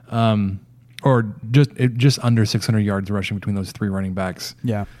 Or just under 600 yards rushing between those 3 running backs.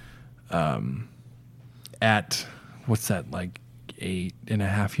 Yeah. At, what's that, like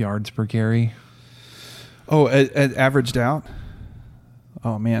 8.5 yards per carry? Oh, averaged out?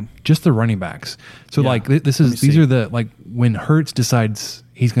 Oh, man. Just the running backs. So, these are the, when Hurts decides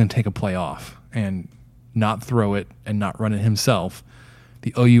he's going to take a play off and not throw it and not run it himself,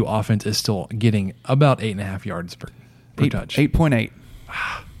 the OU offense is still getting about 8.5 yards per touch. 8.8.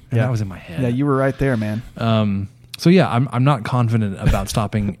 That was in my head. Yeah, you were right there, man. So yeah, I'm not confident about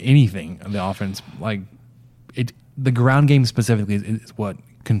stopping anything of the offense. The ground game specifically is what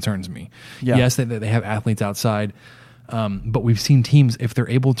concerns me. Yeah. Yes, they have athletes outside, but we've seen teams, if they're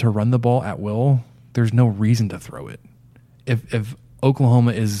able to run the ball at will, there's no reason to throw it. If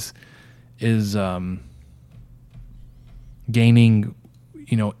Oklahoma is gaining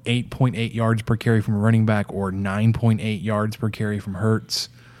 8.8 yards per carry from a running back or 9.8 yards per carry from Hurts,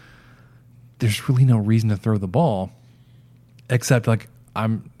 there's really no reason to throw the ball, except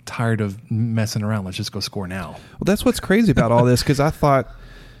I'm tired of messing around. Let's just go score now. Well, that's what's crazy about all this, because I thought,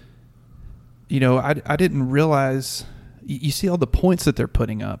 I didn't realize. You see all the points that they're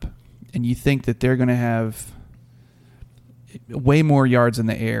putting up, and you think that they're going to have way more yards in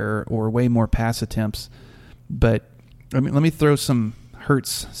the air or way more pass attempts. But let me throw some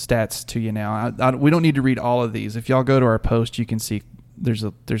Hurts stats to you now. We don't need to read all of these. If y'all go to our post, you can see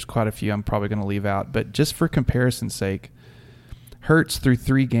there's quite a few I'm probably going to leave out, but just for comparison's sake, Hurts through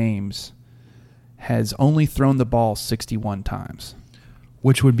 3 games has only thrown the ball 61 times.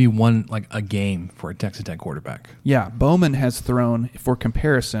 Which would be a game for a Texas Tech quarterback. Yeah, Bowman has thrown, for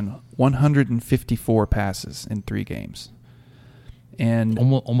comparison, 154 passes in 3 games. And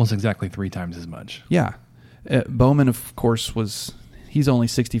almost exactly 3 times as much. Yeah. Bowman, of course, he's only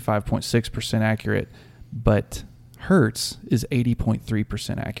 65.6% accurate, but Hurts is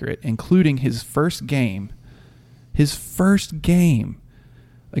 80.3% accurate, including his first game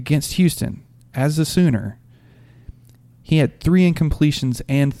against Houston as a Sooner. He had 3 incompletions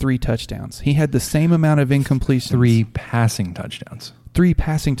and 3 touchdowns. He had the same amount of incompletions. 3 passing touchdowns. 3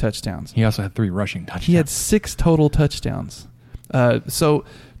 passing touchdowns. He also had 3 rushing touchdowns. He had 6 total touchdowns. So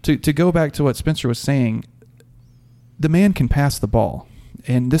to go back to what Spencer was saying, the man can pass the ball.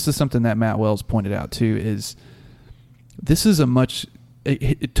 And this is something that Matt Wells pointed out too, is this is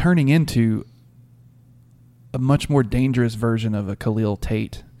turning into a much more dangerous version of a Khalil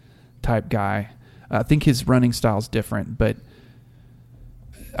Tate type guy. I think his running style is different, but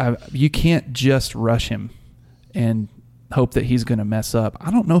you can't just rush him and hope that he's going to mess up. I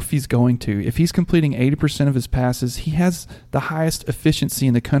don't know if he's going to. If he's completing 80% of his passes, he has the highest efficiency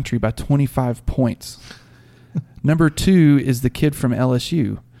in the country by 25 points. Number 2 is the kid from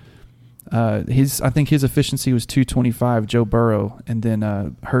LSU. I think his efficiency was 225, Joe Burrow, and then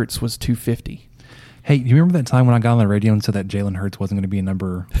Hurts was 250. Hey, do you remember that time when I got on the radio and said that Jalen Hurts wasn't going to be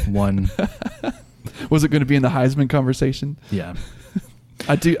number 1? Was it going to be in the Heisman conversation? Yeah.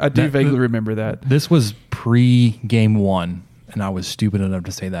 I do vaguely remember that. This was pre-game 1, and I was stupid enough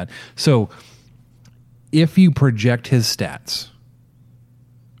to say that. So, if you project his stats,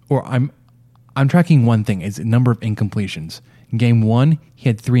 or I'm tracking one thing, is the number of incompletions. In game 1, he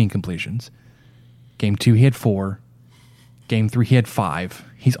had 3 incompletions. Game 2, he had 4. Game 3, he had 5.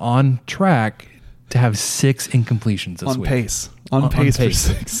 He's on track to have 6 incompletions this week. On pace for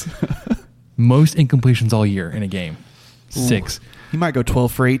 6. Most incompletions all year in a game. 6. Ooh, he might go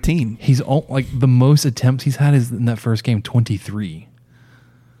 12 for 18. He's the most attempts he's had is in that first game, 23.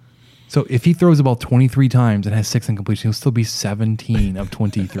 So if he throws the ball 23 times and has 6 incompletions, he'll still be 17 of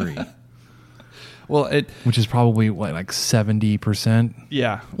 23. Well, which is probably what, like 70%.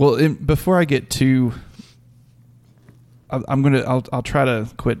 Yeah. Well, before I get too, I'll try to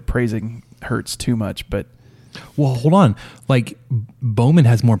quit praising Hurts too much, but well, hold on. Like Bowman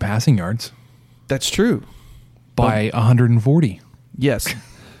has more passing yards. That's true. By 140. Yes.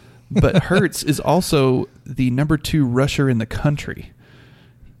 But Hurts is also the number 2 rusher in the country,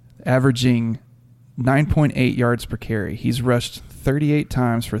 averaging 9.8 yards per carry. He's rushed 38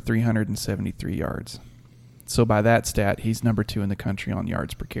 times for 373 yards. So by that stat, he's number 2 in the country on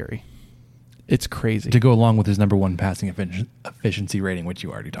yards per carry. It's crazy. To go along with his number 1 passing efficiency rating, which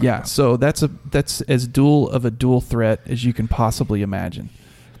you already talked about. Yeah, so that's as dual of a dual threat as you can possibly imagine.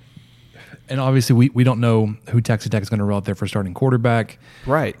 And obviously, we don't know who Texas Tech is going to roll out there for starting quarterback.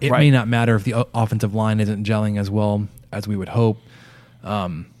 Right. It may not matter if the offensive line isn't gelling as well as we would hope.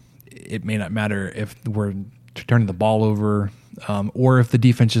 It may not matter if we're turning the ball over or if the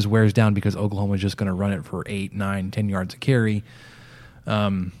defense just wears down because Oklahoma is just going to run it for 8, 9, 10 yards a carry.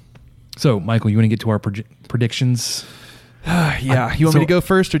 So, Michael, you want to get to our predictions? Yeah. You want me to go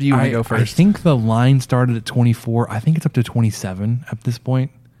first, or do you want to go first? I think the line started at 24. I think it's up to 27 at this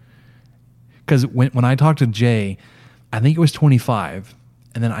point. Because when I talked to Jay, I think it was 25.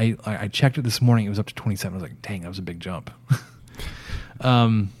 And then I checked it this morning. It was up to 27. I was like, dang, that was a big jump.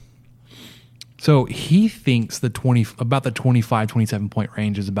 So he thinks about the 25, 27 point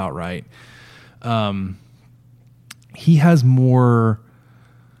range is about right. He has more.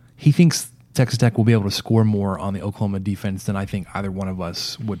 He thinks Texas Tech will be able to score more on the Oklahoma defense than I think either one of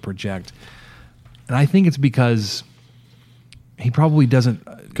us would project. And I think it's because he probably doesn't.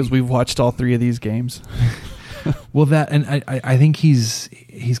 Because we've watched all 3 of these games. Well, I think he's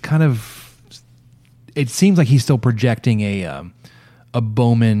kind of. It seems like he's still projecting a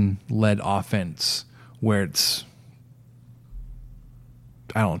Bowman-led offense where it's,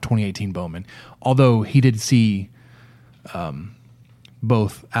 I don't know, 2018 Bowman. Although he did see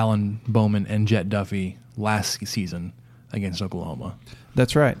both Alan Bowman and Jet Duffy last season against Oklahoma.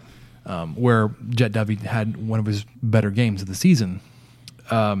 That's right. Where Jet Duffy had one of his better games of the season.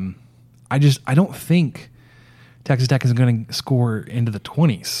 I don't think Texas Tech is going to score into the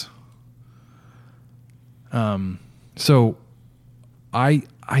 20s. So I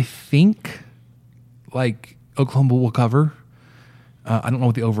think like Oklahoma will cover. I don't know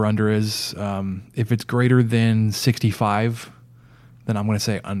what the over-under is. If it's greater than 65, then I'm going to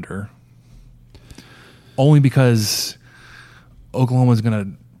say under. Only because Oklahoma's going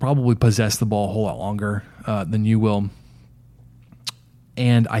to probably possess the ball a whole lot longer than you will.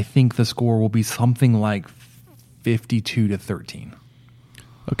 And I think the score will be something like 52-13.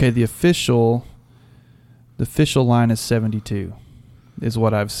 Okay, the official line is 72, is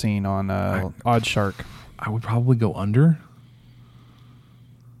what I've seen on OddsShark. I would probably go under.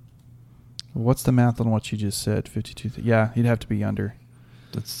 What's the math on what you just said? 52. Yeah, you'd have to be under.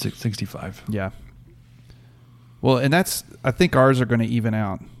 That's 65. Yeah. Well, and I think ours are going to even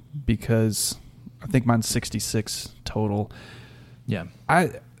out because I think mine's 66 total. Yeah.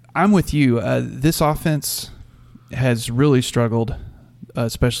 I'm with you. This offense has really struggled,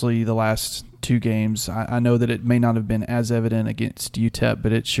 especially the last two games. I know that it may not have been as evident against UTEP,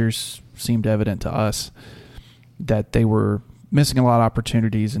 but it sure seemed evident to us that they were missing a lot of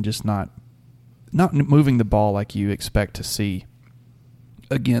opportunities and just not moving the ball like you expect to see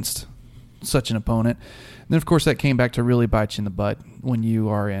against such an opponent. And then, of course, that came back to really bite you in the butt when you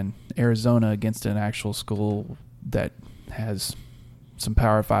are in Arizona against an actual school that has some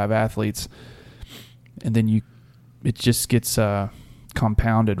Power 5 athletes, and then it just gets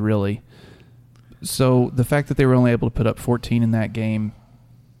compounded, really. So the fact that they were only able to put up 14 in that game,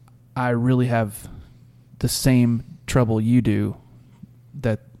 I really have the same trouble you do,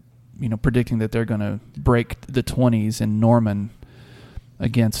 that predicting that they're going to break the 20s in Norman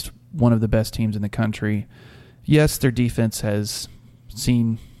against one of the best teams in the country. Yes, their defense has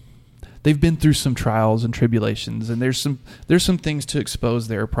they've been through some trials and tribulations, and there's some things to expose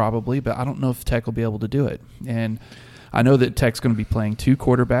there probably, but I don't know if Tech will be able to do it. And I know that Tech's going to be playing two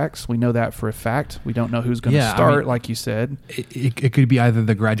quarterbacks. We know that for a fact. We don't know who's going to start, like you said. It could be either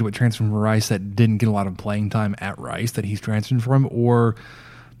the graduate transfer from Rice that didn't get a lot of playing time at Rice that he's transferred from, or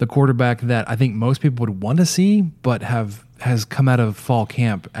the quarterback that I think most people would want to see, but has come out of fall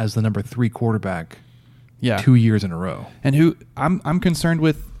camp as the number 3 quarterback 2 years in a row. And who I'm concerned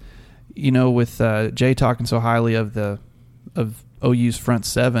with, with Jay talking so highly of OU's front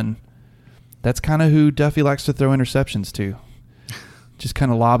seven. That's kind of who Duffy likes to throw interceptions to. Just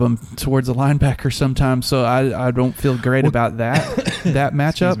kind of lob them towards the linebacker sometimes. So I don't feel great about that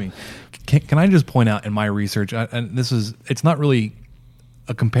matchup. Excuse me. Can I just point out in my research, and it's not really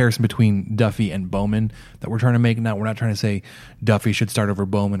a comparison between Duffy and Bowman that we're trying to make now. We're not trying to say Duffy should start over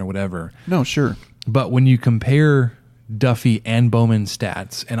Bowman or whatever. No, sure. But when you compare Duffy and Bowman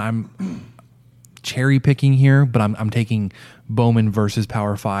stats, and I'm cherry picking here, but I'm taking Bowman versus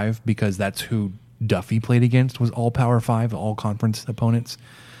Power 5 because that's who Duffy played against, was all Power 5, all conference opponents.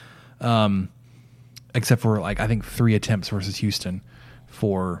 Except for I think 3 attempts versus Houston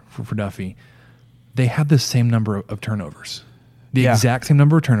for Duffy. They had the same number of turnovers. The exact same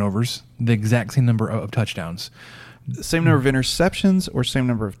number of turnovers, the exact same number of touchdowns. Same number of interceptions or same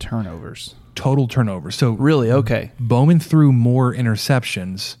number of turnovers? Total turnovers. So really, okay. Bowman threw more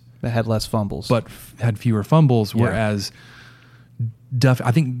interceptions. That had less fumbles. But had fewer fumbles, whereas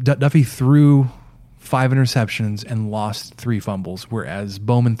Duffy threw 5 interceptions and lost 3 fumbles, whereas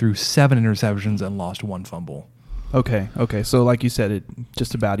Bowman threw 7 interceptions and lost 1 fumble. Okay. So like you said, it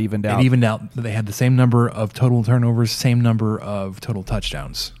just about evened out. It evened out. They had the same number of total turnovers, same number of total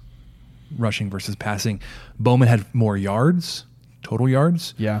touchdowns, rushing versus passing. Bowman had more yards, total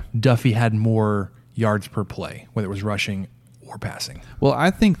yards. Yeah. Duffy had more yards per play, whether it was rushing or passing. Well, I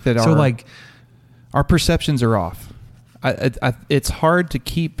think that our perceptions are off. It's hard to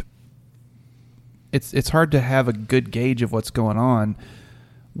keep. It's hard to have a good gauge of what's going on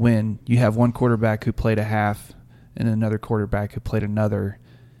when you have one quarterback who played a half and another quarterback who played another,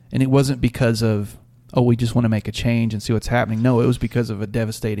 and it wasn't because of we just want to make a change and see what's happening. No, it was because of a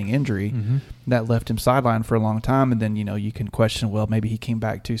devastating injury that left him sidelined for a long time, and then you can question, well, maybe he came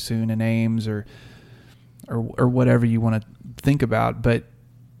back too soon in Ames or whatever you want to think about. But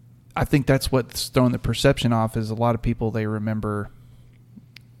I think that's what's throwing the perception off, is a lot of people, they remember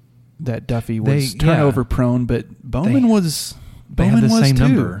that Duffy was turnover prone, but Bowman was the same too.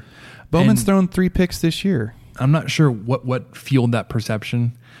 Number. Bowman's thrown 3 picks this year. I'm not sure what fueled that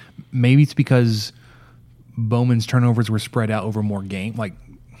perception. Maybe it's because Bowman's turnovers were spread out over more games.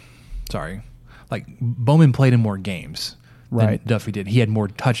 Bowman played in more games than Duffy did. He had more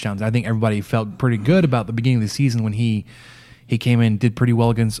touchdowns. I think everybody felt pretty good about the beginning of the season when he came in, did pretty well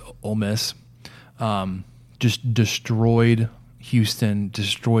against Ole Miss, just destroyed Houston,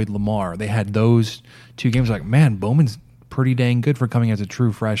 destroyed Lamar. They had those 2 games. Man, Bowman's pretty dang good for coming as a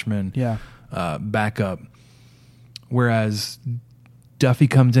true freshman backup. Whereas Duffy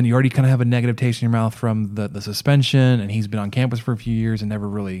comes in, you already kind of have a negative taste in your mouth from the suspension, and he's been on campus for a few years and never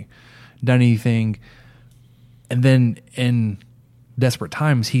really done anything. And then in desperate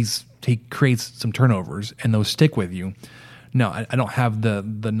times, he creates some turnovers, and those stick with you. No, I don't have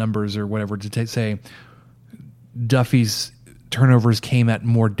the numbers or whatever to say Duffy's turnovers came at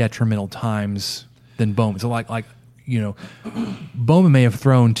more detrimental times than Bowman. So like Bowman may have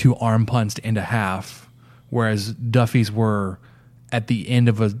thrown 2 arm punts to end a half, whereas Duffy's were at the end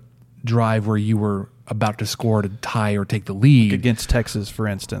of a drive where you were about to score to tie or take the lead. Like against Texas, for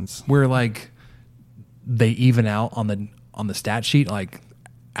instance. Where like they even out on the stat sheet like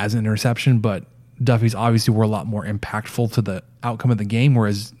as an interception, but Duffy's obviously were a lot more impactful to the outcome of the game,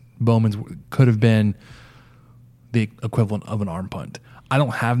 whereas Bowman's could have been the equivalent of an arm punt. I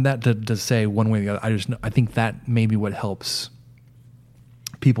don't have that to say one way or the other. I think that may be what helps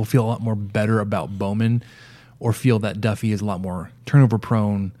people feel a lot more better about Bowman, or feel that Duffy is a lot more turnover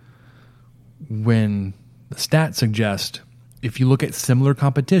prone, when the stats suggest if you look at similar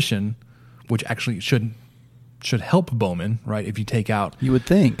competition, which actually should help Bowman, right? If you take out, you would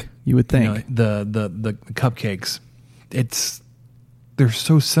think the cupcakes, they're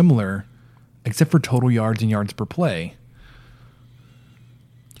so similar, except for total yards and yards per play.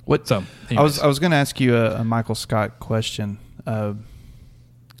 I was going to ask you a Michael Scott question.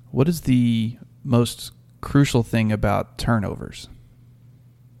 What is the most crucial thing about turnovers?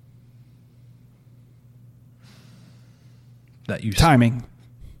 Timing.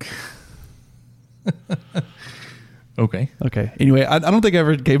 Okay. Anyway, I don't think I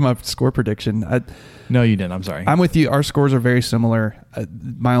ever gave my score prediction. No, you didn't. I'm sorry. I'm with you. Our scores are very similar.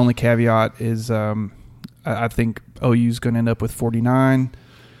 My only caveat is I think OU's going to end up with 49,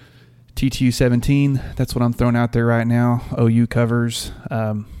 TTU 17. That's what I'm throwing out there right now. OU covers.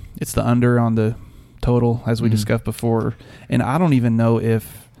 It's the under on the total, as we discussed before. And I don't even know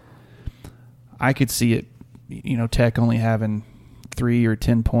if I could see it, Tech only having 3 or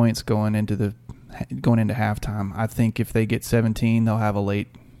 10 points going into halftime. I think if they get 17, they'll have a late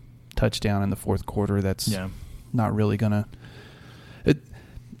touchdown in the fourth quarter. That's not really gonna.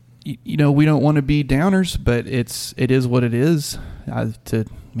 We don't want to be downers, but it is what it is. I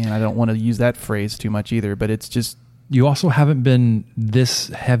don't want to use that phrase too much either, but it's just. You also haven't been this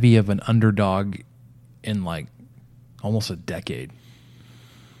heavy of an underdog in like almost a decade.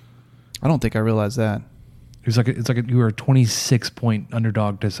 I don't think I realized that. It's like you were a 26-point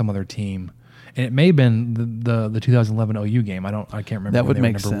underdog to some other team, and it may have been the 2011 OU game. I can't remember. That would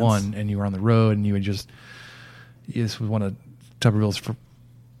make number sense. 1, and you were on the road, and this was one of Tuberville's for.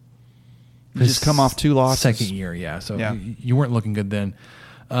 Just come off 2 losses. Second year, yeah. So you weren't looking good then.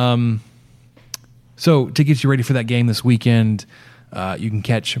 So to get you ready for that game this weekend, you can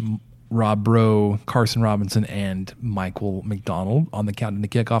catch Rob Breaux, Carson Robinson, and Michael McDonald on the Countdown to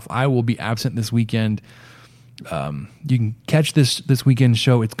Kickoff. I will be absent this weekend. You can catch this weekend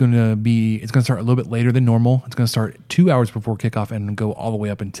show. It's going to start a little bit later than normal. It's going to start 2 hours before kickoff and go all the way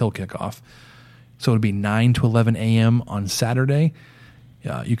up until kickoff. So it'll be 9 to 11 a.m. on Saturday.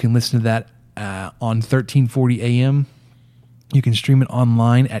 You can listen to that on 1340 a.m. You can stream it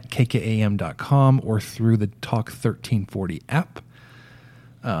online at kkam.com or through the Talk 1340 app.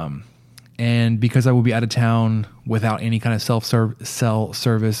 And because I will be out of town without any kind of cell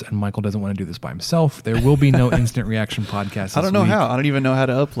service, and Michael doesn't want to do this by himself, there will be no Instant Reaction podcast. I don't know how. I don't even know how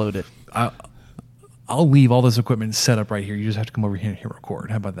to upload it. I'll leave all this equipment set up right here. You just have to come over here and hit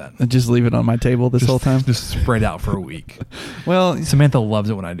record. How about that? And just leave it on my table this whole time? Just spread out for a week. Well, Samantha loves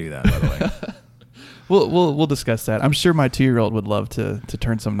it when I do that, by the way. We'll discuss that. I'm sure my 2-year-old would love to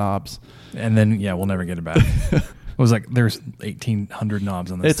turn some knobs. And then, we'll never get it back. It was like there's 1,800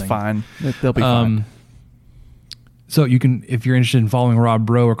 knobs on this thing. It's fine. They'll be fine. So you can, if you're interested in following Rob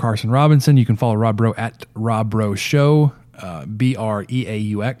Breaux or Carson Robinson, you can follow Rob Breaux at Rob Breaux Show,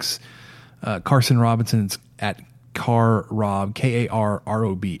 BREAUX. Carson Robinson's at CarRob,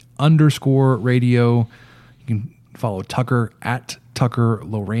 KARROB _radio. You can follow Tucker at Tucker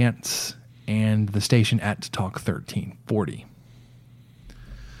Lawrence and the station at Talk 1340.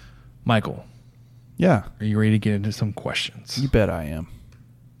 Michael. Yeah. Are you ready to get into some questions? You bet I am.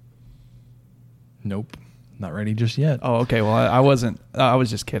 Nope. Not ready just yet. Oh, okay. Well, I wasn't. I was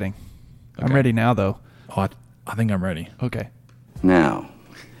just kidding. Okay. I'm ready now, though. Oh, I think I'm ready. Okay. Now,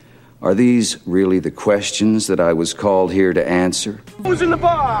 are these really the questions that I was called here to answer? Who's in the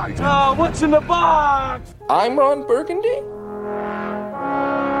box? Oh, what's in the box? I'm Ron Burgundy.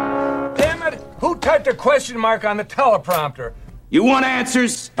 Damn it! Who typed a question mark on the teleprompter? You want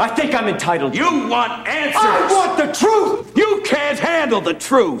answers? I think I'm entitled. You want answers? I want the truth! You can't handle the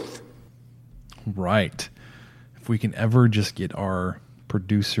truth! Right. If we can ever just get our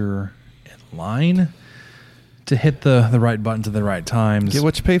producer in line to hit the right buttons at the right times. Get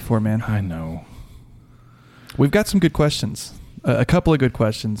what you pay for, man. I know. We've got some good questions. A couple of good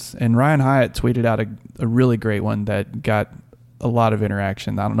questions. And Ryan Hyatt tweeted out a really great one that got a lot of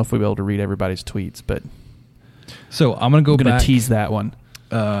interaction. I don't know if we'll be able to read everybody's tweets, but so I'm going to tease that one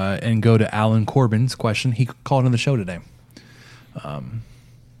and go to Alan Corbin's question. He called in the show today.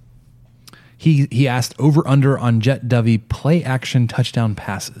 He asked over under on Jet Dovey play action touchdown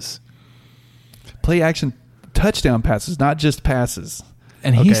passes. Play action touchdown passes, not just passes.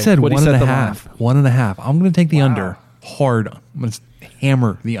 And he said 1.5. 1.5. I'm going to take the under hard. I'm going to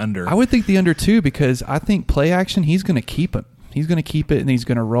hammer the under. I would think the under too, because I think play action, he's going to keep it. He's going to keep it, and he's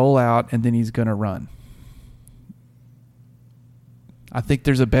going to roll out, and then he's going to run. I think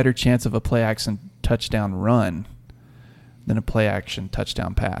there's a better chance of a play action touchdown run than a play action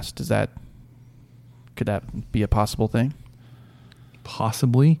touchdown pass. Could that be a possible thing?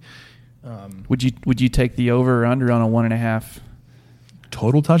 Possibly. Would you take the over or under on a 1.5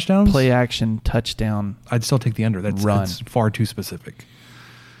 total touchdowns? Play action touchdown. I'd still take the under. That's far too specific.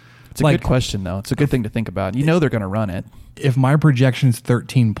 It's a good question, though. It's a good thing to think about. You know they're going to run it. If my projection's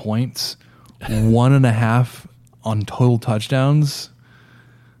 13 points, 1.5 on total touchdowns,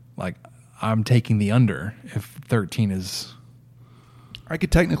 I'm taking the under if 13 is... I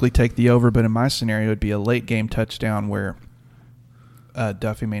could technically take the over, but in my scenario, it would be a late game touchdown where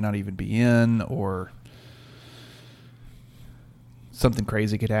Duffy may not even be in, or something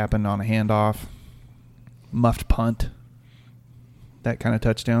crazy could happen on a handoff, muffed punt, that kind of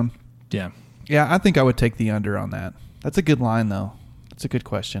touchdown. Yeah. Yeah, I think I would take the under on that. That's a good line, though. That's a good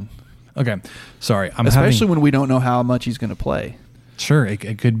question. Okay. Sorry. Especially when we don't know how much he's going to play. Sure.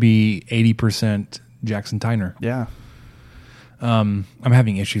 It could be 80% Jackson Tyner. Yeah. I'm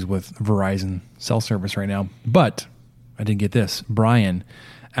having issues with Verizon cell service right now, but I did get this. Brian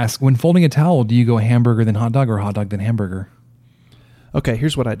asks, when folding a towel, do you go hamburger then hot dog or hot dog then hamburger? Okay,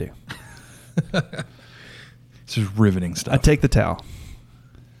 here's what I do. This is riveting stuff. I take the towel.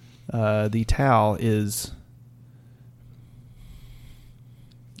 The towel is...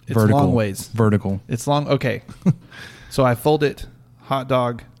 It's vertical. long ways. Vertical. It's long. Okay. So I fold it, hot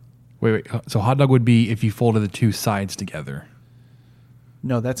dog. Wait. So hot dog would be if you folded the two sides together.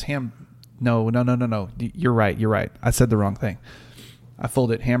 No, that's ham. No. You're right. I said the wrong thing. I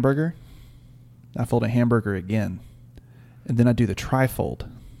fold it hamburger. I fold a hamburger again. And then I do the tri-fold.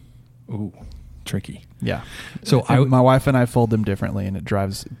 Ooh, tricky. Yeah. So my wife and I fold them differently, and it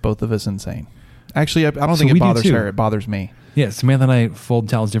drives both of us insane. Actually, I don't think it bothers her. It bothers me. Yeah, Samantha and I fold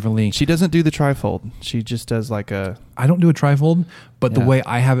towels differently. She doesn't do the tri-fold. She just does like a... I don't do a tri-fold, but the way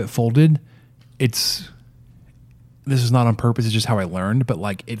I have it folded, this is not on purpose. It's just how I learned, but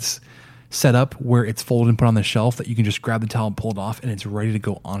it's set up where it's folded and put on the shelf that you can just grab the towel and pull it off, and it's ready to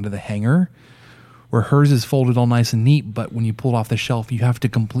go onto the hanger. Where hers is folded all nice and neat, but when you pull it off the shelf, you have to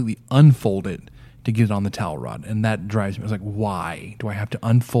completely unfold it to get it on the towel rod, and that drives me. I was like, why do I have to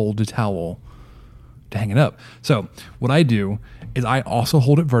unfold the towel to hang it up? So what I do is I also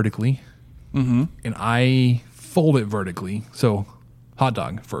hold it vertically, and I fold it vertically. So hot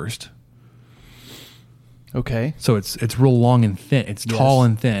dog first. Okay. So it's real long and thin. It's tall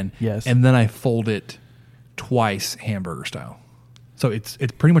and thin. Yes. And then I fold it twice hamburger style. So it's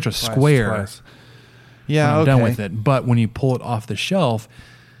pretty much a square. Twice. Yeah, I'm done with it. But when you pull it off the shelf,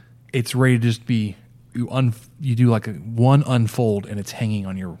 it's ready to just be... You do like one unfold and it's hanging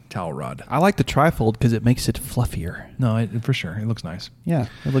on your towel rod. I like the tri-fold because it makes it fluffier. No, for sure. It looks nice. Yeah,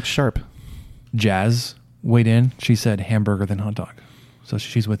 it looks sharp. Jazz weighed in. She said hamburger then hot dog. So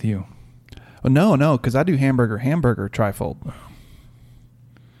she's with you. Oh, no, because I do hamburger tri-fold.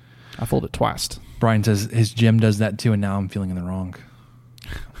 I fold it twice. Brian says his gym does that too, and now I'm feeling in the wrong.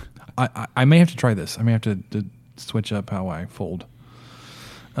 I may have to try this. I may have to switch up how I fold.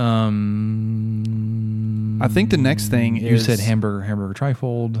 I think the next thing you is... said hamburger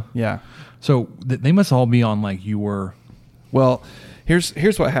tri-fold. Yeah. So they must all be on you were... Well,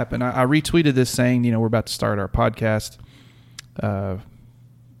 here's what happened. I retweeted this saying, we're about to start our podcast.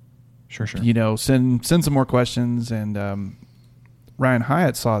 Sure. Send some more questions. And Ryan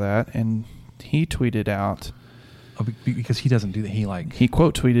Hyatt saw that, and he tweeted out... Oh, because he doesn't do that. He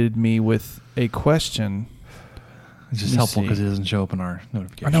quote tweeted me with a question... It's just helpful because it doesn't show up in our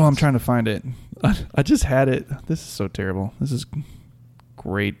notifications. I know, I'm trying to find it. I just had it. This is so terrible. This is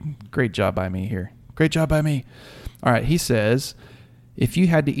great. Great job by me here. Great job by me. All right, he says, if you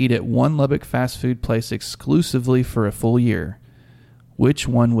had to eat at one Lubbock fast food place exclusively for a full year, which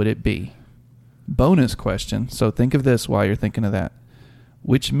one would it be? Bonus question. So think of this while you're thinking of that.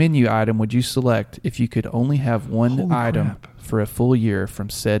 Which menu item would you select if you could only have one item for a full year from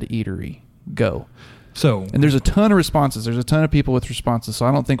said eatery? Go. And there's a ton of responses. There's a ton of people with responses, so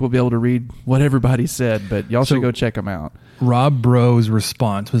I don't think we'll be able to read what everybody said, but y'all should go check them out. Rob Bro's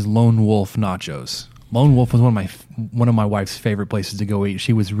response was Lone Wolf Nachos. Lone Wolf was one of my wife's favorite places to go eat.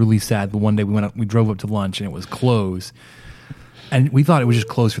 She was really sad, but one day we drove up to lunch and it was closed. And we thought it was just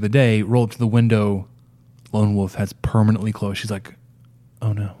closed for the day. Roll up to the window, Lone Wolf has permanently closed. She's like,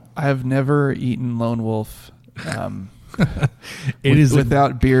 "Oh no." I have never eaten Lone Wolf is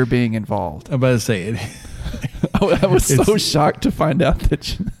without beer being involved. I'm about to say it. I was so shocked to find out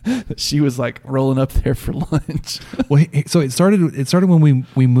that she was like rolling up there for lunch. Well, so it started when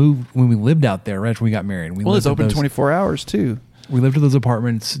we lived out there, right when we got married. It's open 24 hours too. We lived in those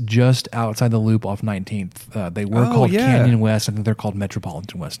apartments just outside the loop off 19th. They were called Canyon West. I think they're called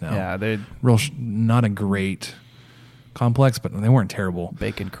Metropolitan West now. Yeah, they're not a great complex, but they weren't terrible.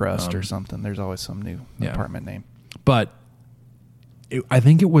 Bacon Crust or something. There's always some new apartment name. But I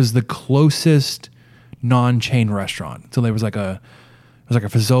think it was the closest non-chain restaurant. So there was like a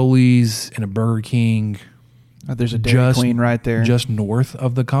Fazoli's and a Burger King. There's a Dairy Queen right there, just north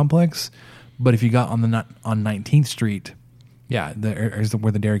of the complex. But if you got on 19th Street, there's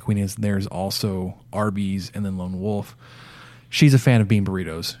where the Dairy Queen is. There's also Arby's and then Lone Wolf. She's a fan of bean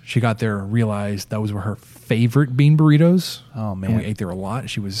burritos. She got there, realized that was her favorite bean burritos. Oh man, and we ate there a lot.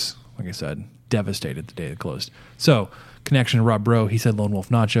 She was, like I said, devastated the day it closed. So, connection to Rob Bro, he said Lone Wolf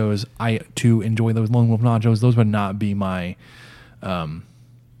Nachos. I too enjoy those Lone Wolf Nachos. Those would not be my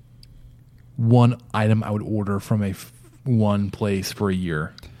one item I would order from one place for a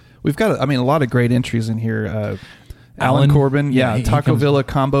year. We've got, a lot of great entries in here. Alan Corbin, Taco Villa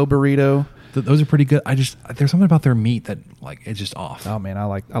combo burrito. Those are pretty good. There's something about their meat that it's just off. Oh man, I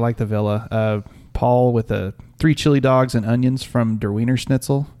like the Villa. Paul with 3 chili dogs and onions from Der Wiener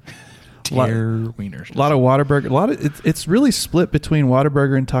Schnitzel. A lot of Whataburger. It's really split between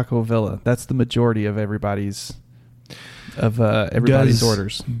Whataburger and Taco Villa. That's the majority of everybody's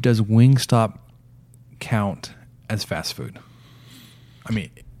orders. Does Wingstop count as fast food? I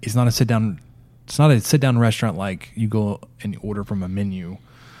mean, it's not a sit down restaurant like you go and order from a menu,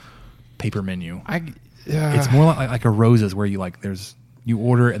 paper menu. It's more like a Rose's where you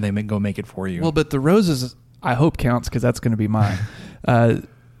order and they go make it for you. Well, but the Rose's I hope counts because that's going to be mine.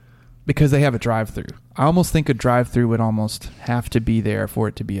 Because they have a drive-through. I almost think a drive-through would almost have to be there for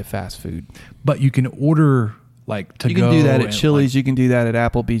it to be a fast food. But you can order to go. You can do that at Chili's. You can do that at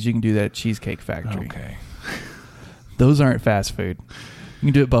Applebee's. You can do that at Cheesecake Factory. Okay. Those aren't fast food. You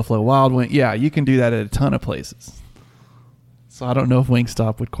can do it at Buffalo Wild Wing. Yeah, you can do that at a ton of places. So I don't know if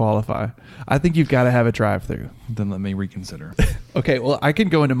Wingstop would qualify. I think you've got to have a drive-through. Then let me reconsider. Okay, well, I can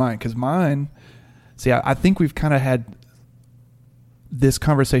go into mine because mine. See, I think we've kind of had this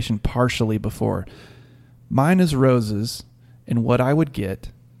conversation partially before. Mine is Rose's, and what I would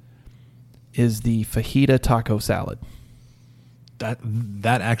get is the fajita taco salad.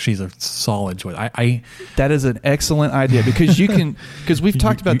 That actually is a solid choice. That is an excellent idea because we've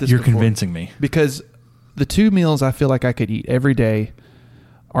talked about this You're before. Convincing me. Because the 2 meals I feel like I could eat every day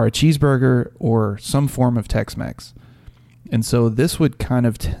are a cheeseburger or some form of Tex-Mex. And so this would kind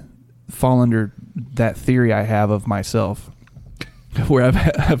of fall under that theory I have of myself, where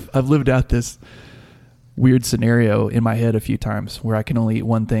I've lived out this weird scenario in my head a few times where I can only eat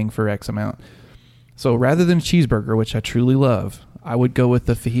one thing for X amount. So rather than a cheeseburger, which I truly love, I would go with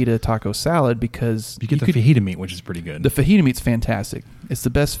the fajita taco salad because you get the fajita meat, which is pretty good. The fajita meat's fantastic. It's the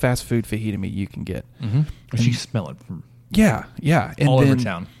best fast food fajita meat you can get. Mm-hmm. You smell it from over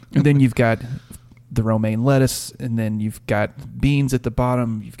town. And then you've got the romaine lettuce, and then you've got beans at the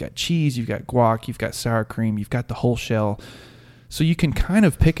bottom. You've got cheese. You've got guac. You've got sour cream. You've got the whole shell. So you can kind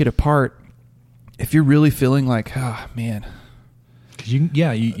of pick it apart if you're really feeling like, man. You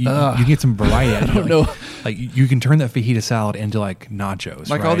get some variety. I don't know. Like you can turn that fajita salad into nachos.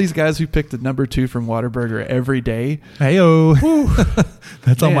 Like all these guys who pick the number 2 from Whataburger every day. Heyo.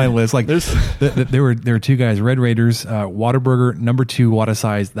 That's on my list. Like there were 2 guys, Red Raiders, Whataburger, number 2 Whata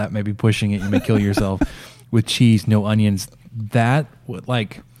size. That may be pushing it. You may kill yourself with cheese, no onions. That would one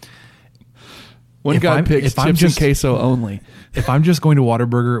guy picks chips and queso only. If I'm just going to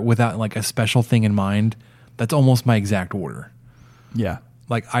Whataburger without a special thing in mind, that's almost my exact order. Yeah.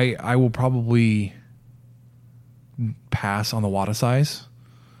 I will probably pass on the Whata size,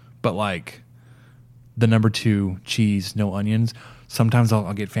 but the number 2 cheese, no onions. Sometimes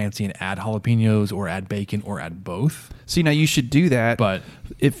I'll get fancy and add jalapenos or add bacon or add both. See, now you should do that. But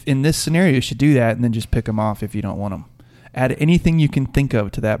if in this scenario, you should do that and then just pick them off if you don't want them. Add anything you can think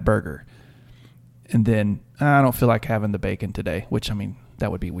of to that burger. And then I don't feel like having the bacon today, which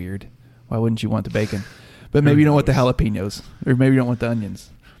that would be weird. Why wouldn't you want the bacon? But maybe you don't want the jalapenos, or maybe you don't want the onions.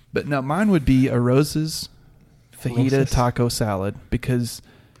 But now mine would be a Rose's fajita Rose's. taco salad, because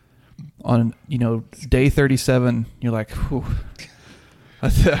on day 37 you're like, whew,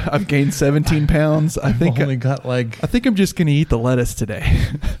 I've gained 17 pounds. I think I'm just going to eat the lettuce today.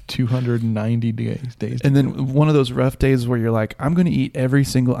 290 days. And then one of those rough days where you're like, I'm going to eat I'm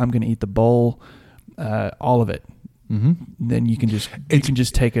going to eat the bowl, all of it. Mm-hmm. Then you can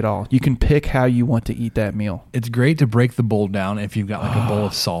just take it all. You can pick how you want to eat that meal. It's great to break the bowl down if you've got like a bowl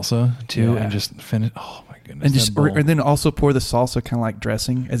of salsa too, and just finish. Oh my goodness! And just or then also pour the salsa kind of like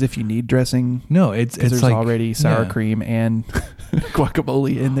dressing, as if you need dressing. No, it's there's like, already sour cream and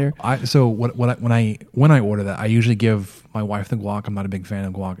guacamole in there. When I order that, I usually give my wife the guac. I'm not a big fan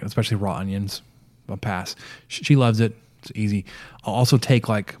of guac, especially raw onions. I'll pass. She loves it. It's easy. I'll also take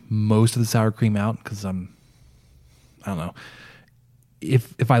like most of the sour cream out because I don't know.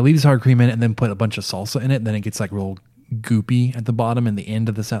 If I leave the sour cream in it and then put a bunch of salsa in it, then it gets like real goopy at the bottom and the end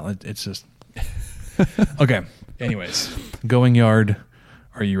of the salad. It's just okay. Anyways, Going Yard.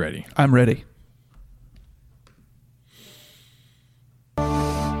 Are you ready? I'm ready.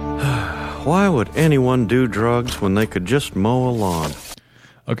 Why would anyone do drugs when they could just mow a lawn?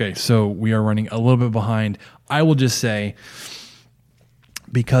 Okay, so we are running a little bit behind. I will just say,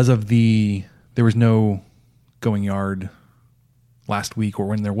 because of there was no Going Yard last week, or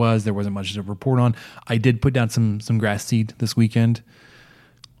when there wasn't much to report on. I did put down some grass seed this weekend,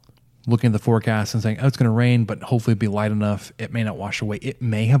 looking at the forecast and saying, oh, it's going to rain, but hopefully it'll be light enough. It may not wash away. It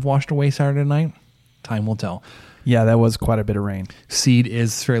may have washed away Saturday night. Time will tell. Yeah, that was quite a bit of rain. Seed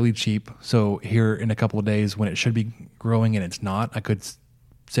is fairly cheap, so here in a couple of days when it should be growing and it's not, I could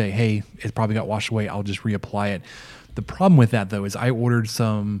say, hey, it probably got washed away. I'll just reapply it. The problem with that, though, is I ordered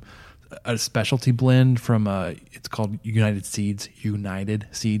a specialty blend from it's called United Seeds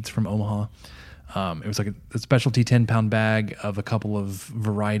from Omaha. It was like a specialty 10-pound bag of a couple of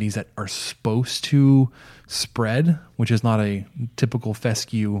varieties that are supposed to spread, which is not a typical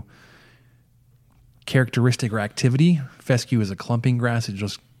fescue characteristic or activity. Fescue is a clumping grass. It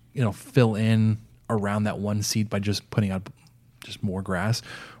just fill in around that one seed by just putting out just more grass,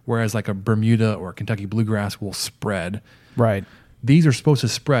 whereas like a Bermuda or a Kentucky bluegrass will spread. Right. These are supposed to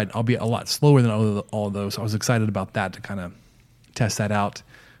spread, albeit a lot slower than all of those. So I was excited about that to kind of test that out.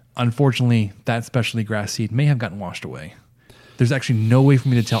 Unfortunately, that specialty grass seed may have gotten washed away. There's actually no way for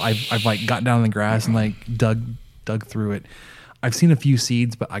me to tell. I've like got down in the grass and like dug through it. I've seen a few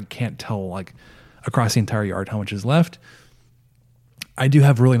seeds, but I can't tell like across the entire yard how much is left. I do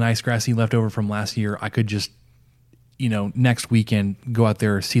have really nice grass seed left over from last year. I could just, next weekend go out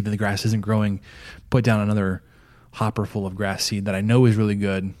there, see that the grass isn't growing, put down another hopper full of grass seed that I know is really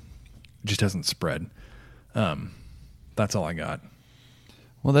good. It just doesn't spread. That's all I got.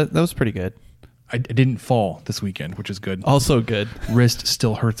 Well, that was pretty good. I didn't fall this weekend, which is good. Also good. Wrist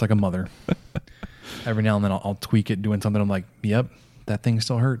still hurts like a mother. Every now and then I'll tweak it doing something. I'm like, yep, that thing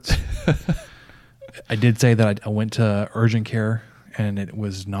still hurts. I did say that I went to urgent care and it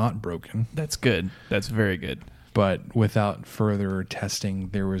was not broken. That's good. That's very good. But without further testing,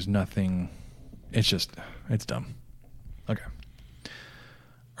 there was nothing. It's dumb. Okay.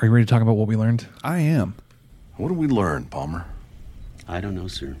 Are you ready to talk about what we learned? I am. What did we learn, Palmer? I don't know,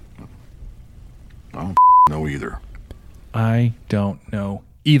 sir. I don't know either. I don't know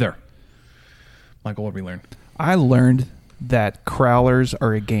either. Michael, what did we learn? I learned that crowlers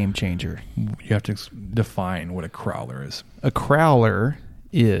are a game changer. You have to define what a crowler is. A crowler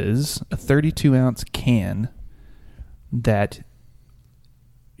is a 32-ounce can that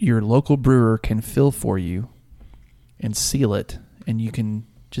your local brewer can fill for you and seal it, and you can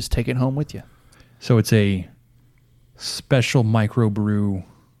just take it home with you. So it's a special microbrew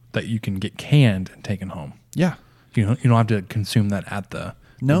that you can get canned and taken home. Yeah. You don't have to consume that at the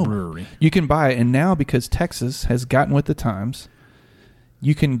brewery. You can buy it, and now because Texas has gotten with the times,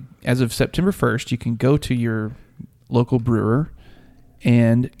 you can, as of September 1st, you can go to your local brewer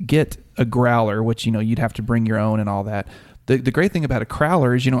and get a growler, which you'd have to bring your own and all that. The great thing about a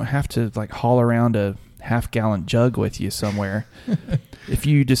crowler is you don't have to like haul around a half-gallon jug with you somewhere. If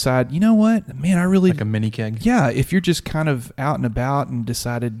you decide, you know what, man, I really... Like a mini keg? Yeah, if you're just kind of out and about and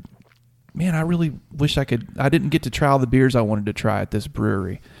decided, man, I really wish I didn't get to try all the beers I wanted to try at this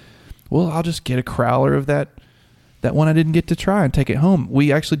brewery. Well, I'll just get a crowler of that one I didn't get to try and take it home.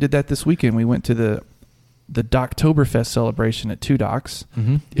 We actually did that this weekend. We went to the Doctoberfest celebration at Two Docks.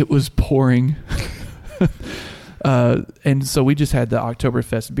 Mm-hmm. It was pouring. And so we just had the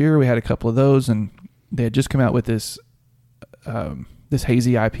Oktoberfest beer. We had a couple of those, and they had just come out with this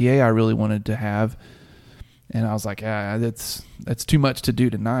hazy IPA I really wanted to have. And I was like, that's too much to do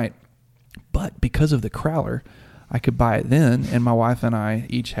tonight. But because of the crowler, I could buy it then, and my wife and I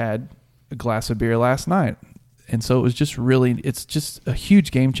each had a glass of beer last night. And so it was just it's just a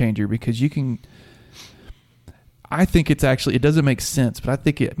huge game changer because I think it doesn't make sense, but I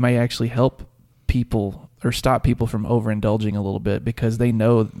think it may actually help people or stop people from overindulging a little bit, because they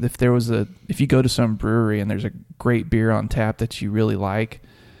know if you go to some brewery and there's a great beer on tap that you really like,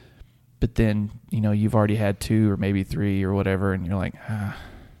 but then, you've already had 2 or maybe 3 or whatever, and you're like,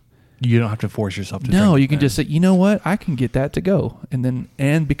 You don't have to force yourself to No, drink you can just say, you know what? I can get that to go.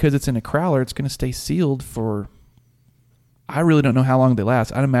 And because it's in a crowler, it's going to stay sealed for, I really don't know how long they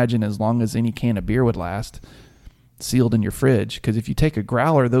last. I'd imagine as long as any can of beer would last, sealed in your fridge. Because if you take a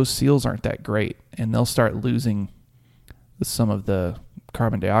growler, those seals aren't that great, and they'll start losing some of the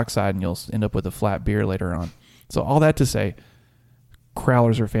carbon dioxide, and you'll end up with a flat beer later on. So all that to say,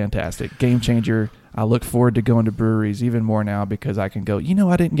 crowlers are fantastic. Game changer. I look forward to going to breweries even more now because I can go,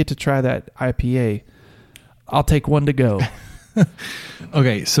 I didn't get to try that IPA. I'll take one to go.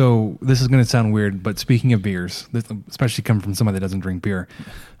 Okay, so this is going to sound weird, but speaking of beers, especially coming from somebody that doesn't drink beer,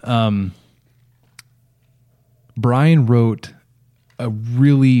 Brian wrote a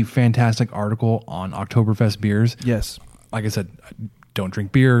really fantastic article on Oktoberfest beers. Yes. Like I said, I don't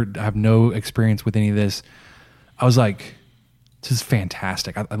drink beer. I have no experience with any of this. I was like, this is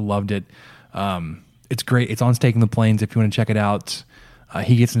fantastic. I loved it. It's great. It's on Staking the Plains if you want to check it out.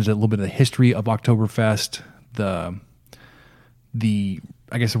 He gets into a little bit of the history of Oktoberfest, the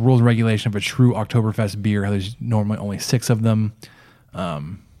I guess the rules and regulation of a true Oktoberfest beer, how there's normally only 6 of them,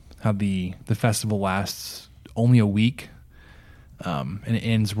 how the festival lasts only a week, and it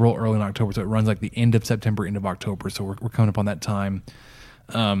ends real early in October, so it runs like the end of September, end of October, so we're coming up on that time.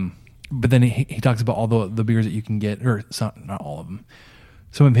 But then he talks about all the beers that you can get, or not all of them,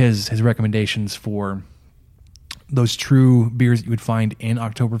 some of his recommendations for those true beers that you would find in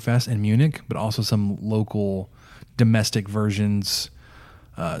Oktoberfest in Munich, but also some local domestic versions,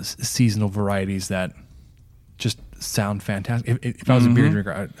 seasonal varieties that just sound fantastic. If I was a beer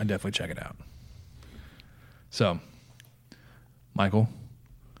drinker, I'd definitely check it out. So, Michael,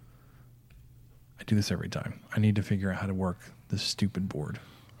 I do this every time. I need to figure out how to work this stupid board.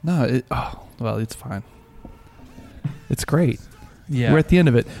 No, it's fine. It's great. Yeah. We're at the end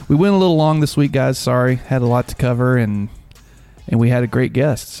of it. We went a little long this week, guys. Sorry. Had a lot to cover, and we had a great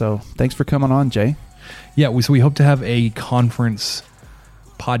guest. So thanks for coming on, Jay. Yeah, we hope to have a conference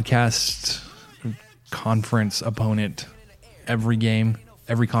opponent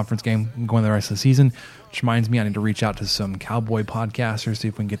every conference game going the rest of the season, which reminds me I need to reach out to some Cowboy podcasters, see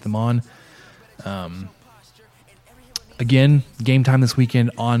if we can get them on. Again, game time this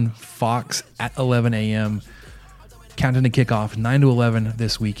weekend on Fox at 11 a.m. Countdown to kickoff, 9 to 11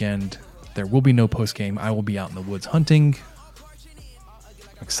 this weekend. There will be no post game. I will be out in the woods hunting.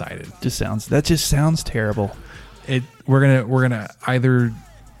 I'm excited. That just sounds terrible. We're gonna either y'all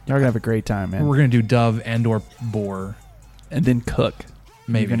gonna have a great time, man. We're gonna do dove and or boar, and then cook.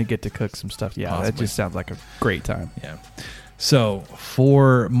 Maybe you're gonna get to cook some stuff. Yeah, possibly. That just sounds like a great time. Yeah. So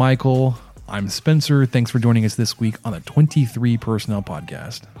for Michael, I'm Spencer. Thanks for joining us this week on the 23 Personnel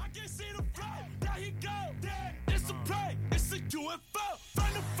Podcast.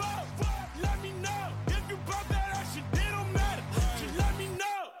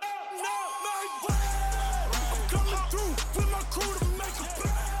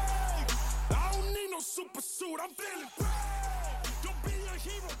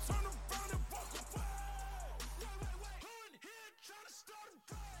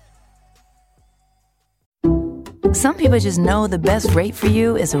 Some people just know the best rate for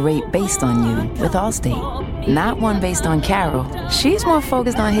you is a rate based on you with Allstate. Not one based on Carol. She's more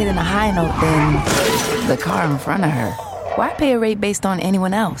focused on hitting a high note than the car in front of her. Why pay a rate based on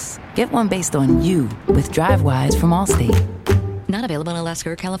anyone else? Get one based on you with DriveWise from Allstate. Not available in Alaska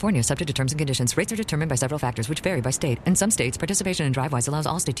or California, subject to terms and conditions. Rates are determined by several factors, which vary by state. In some states, participation in DriveWise allows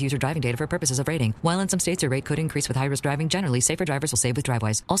Allstate to use your driving data for purposes of rating. While in some states, your rate could increase with high-risk driving. Generally, safer drivers will save with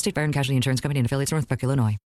DriveWise. Allstate Fire and Casualty Insurance Company and affiliates, Northbrook, Illinois.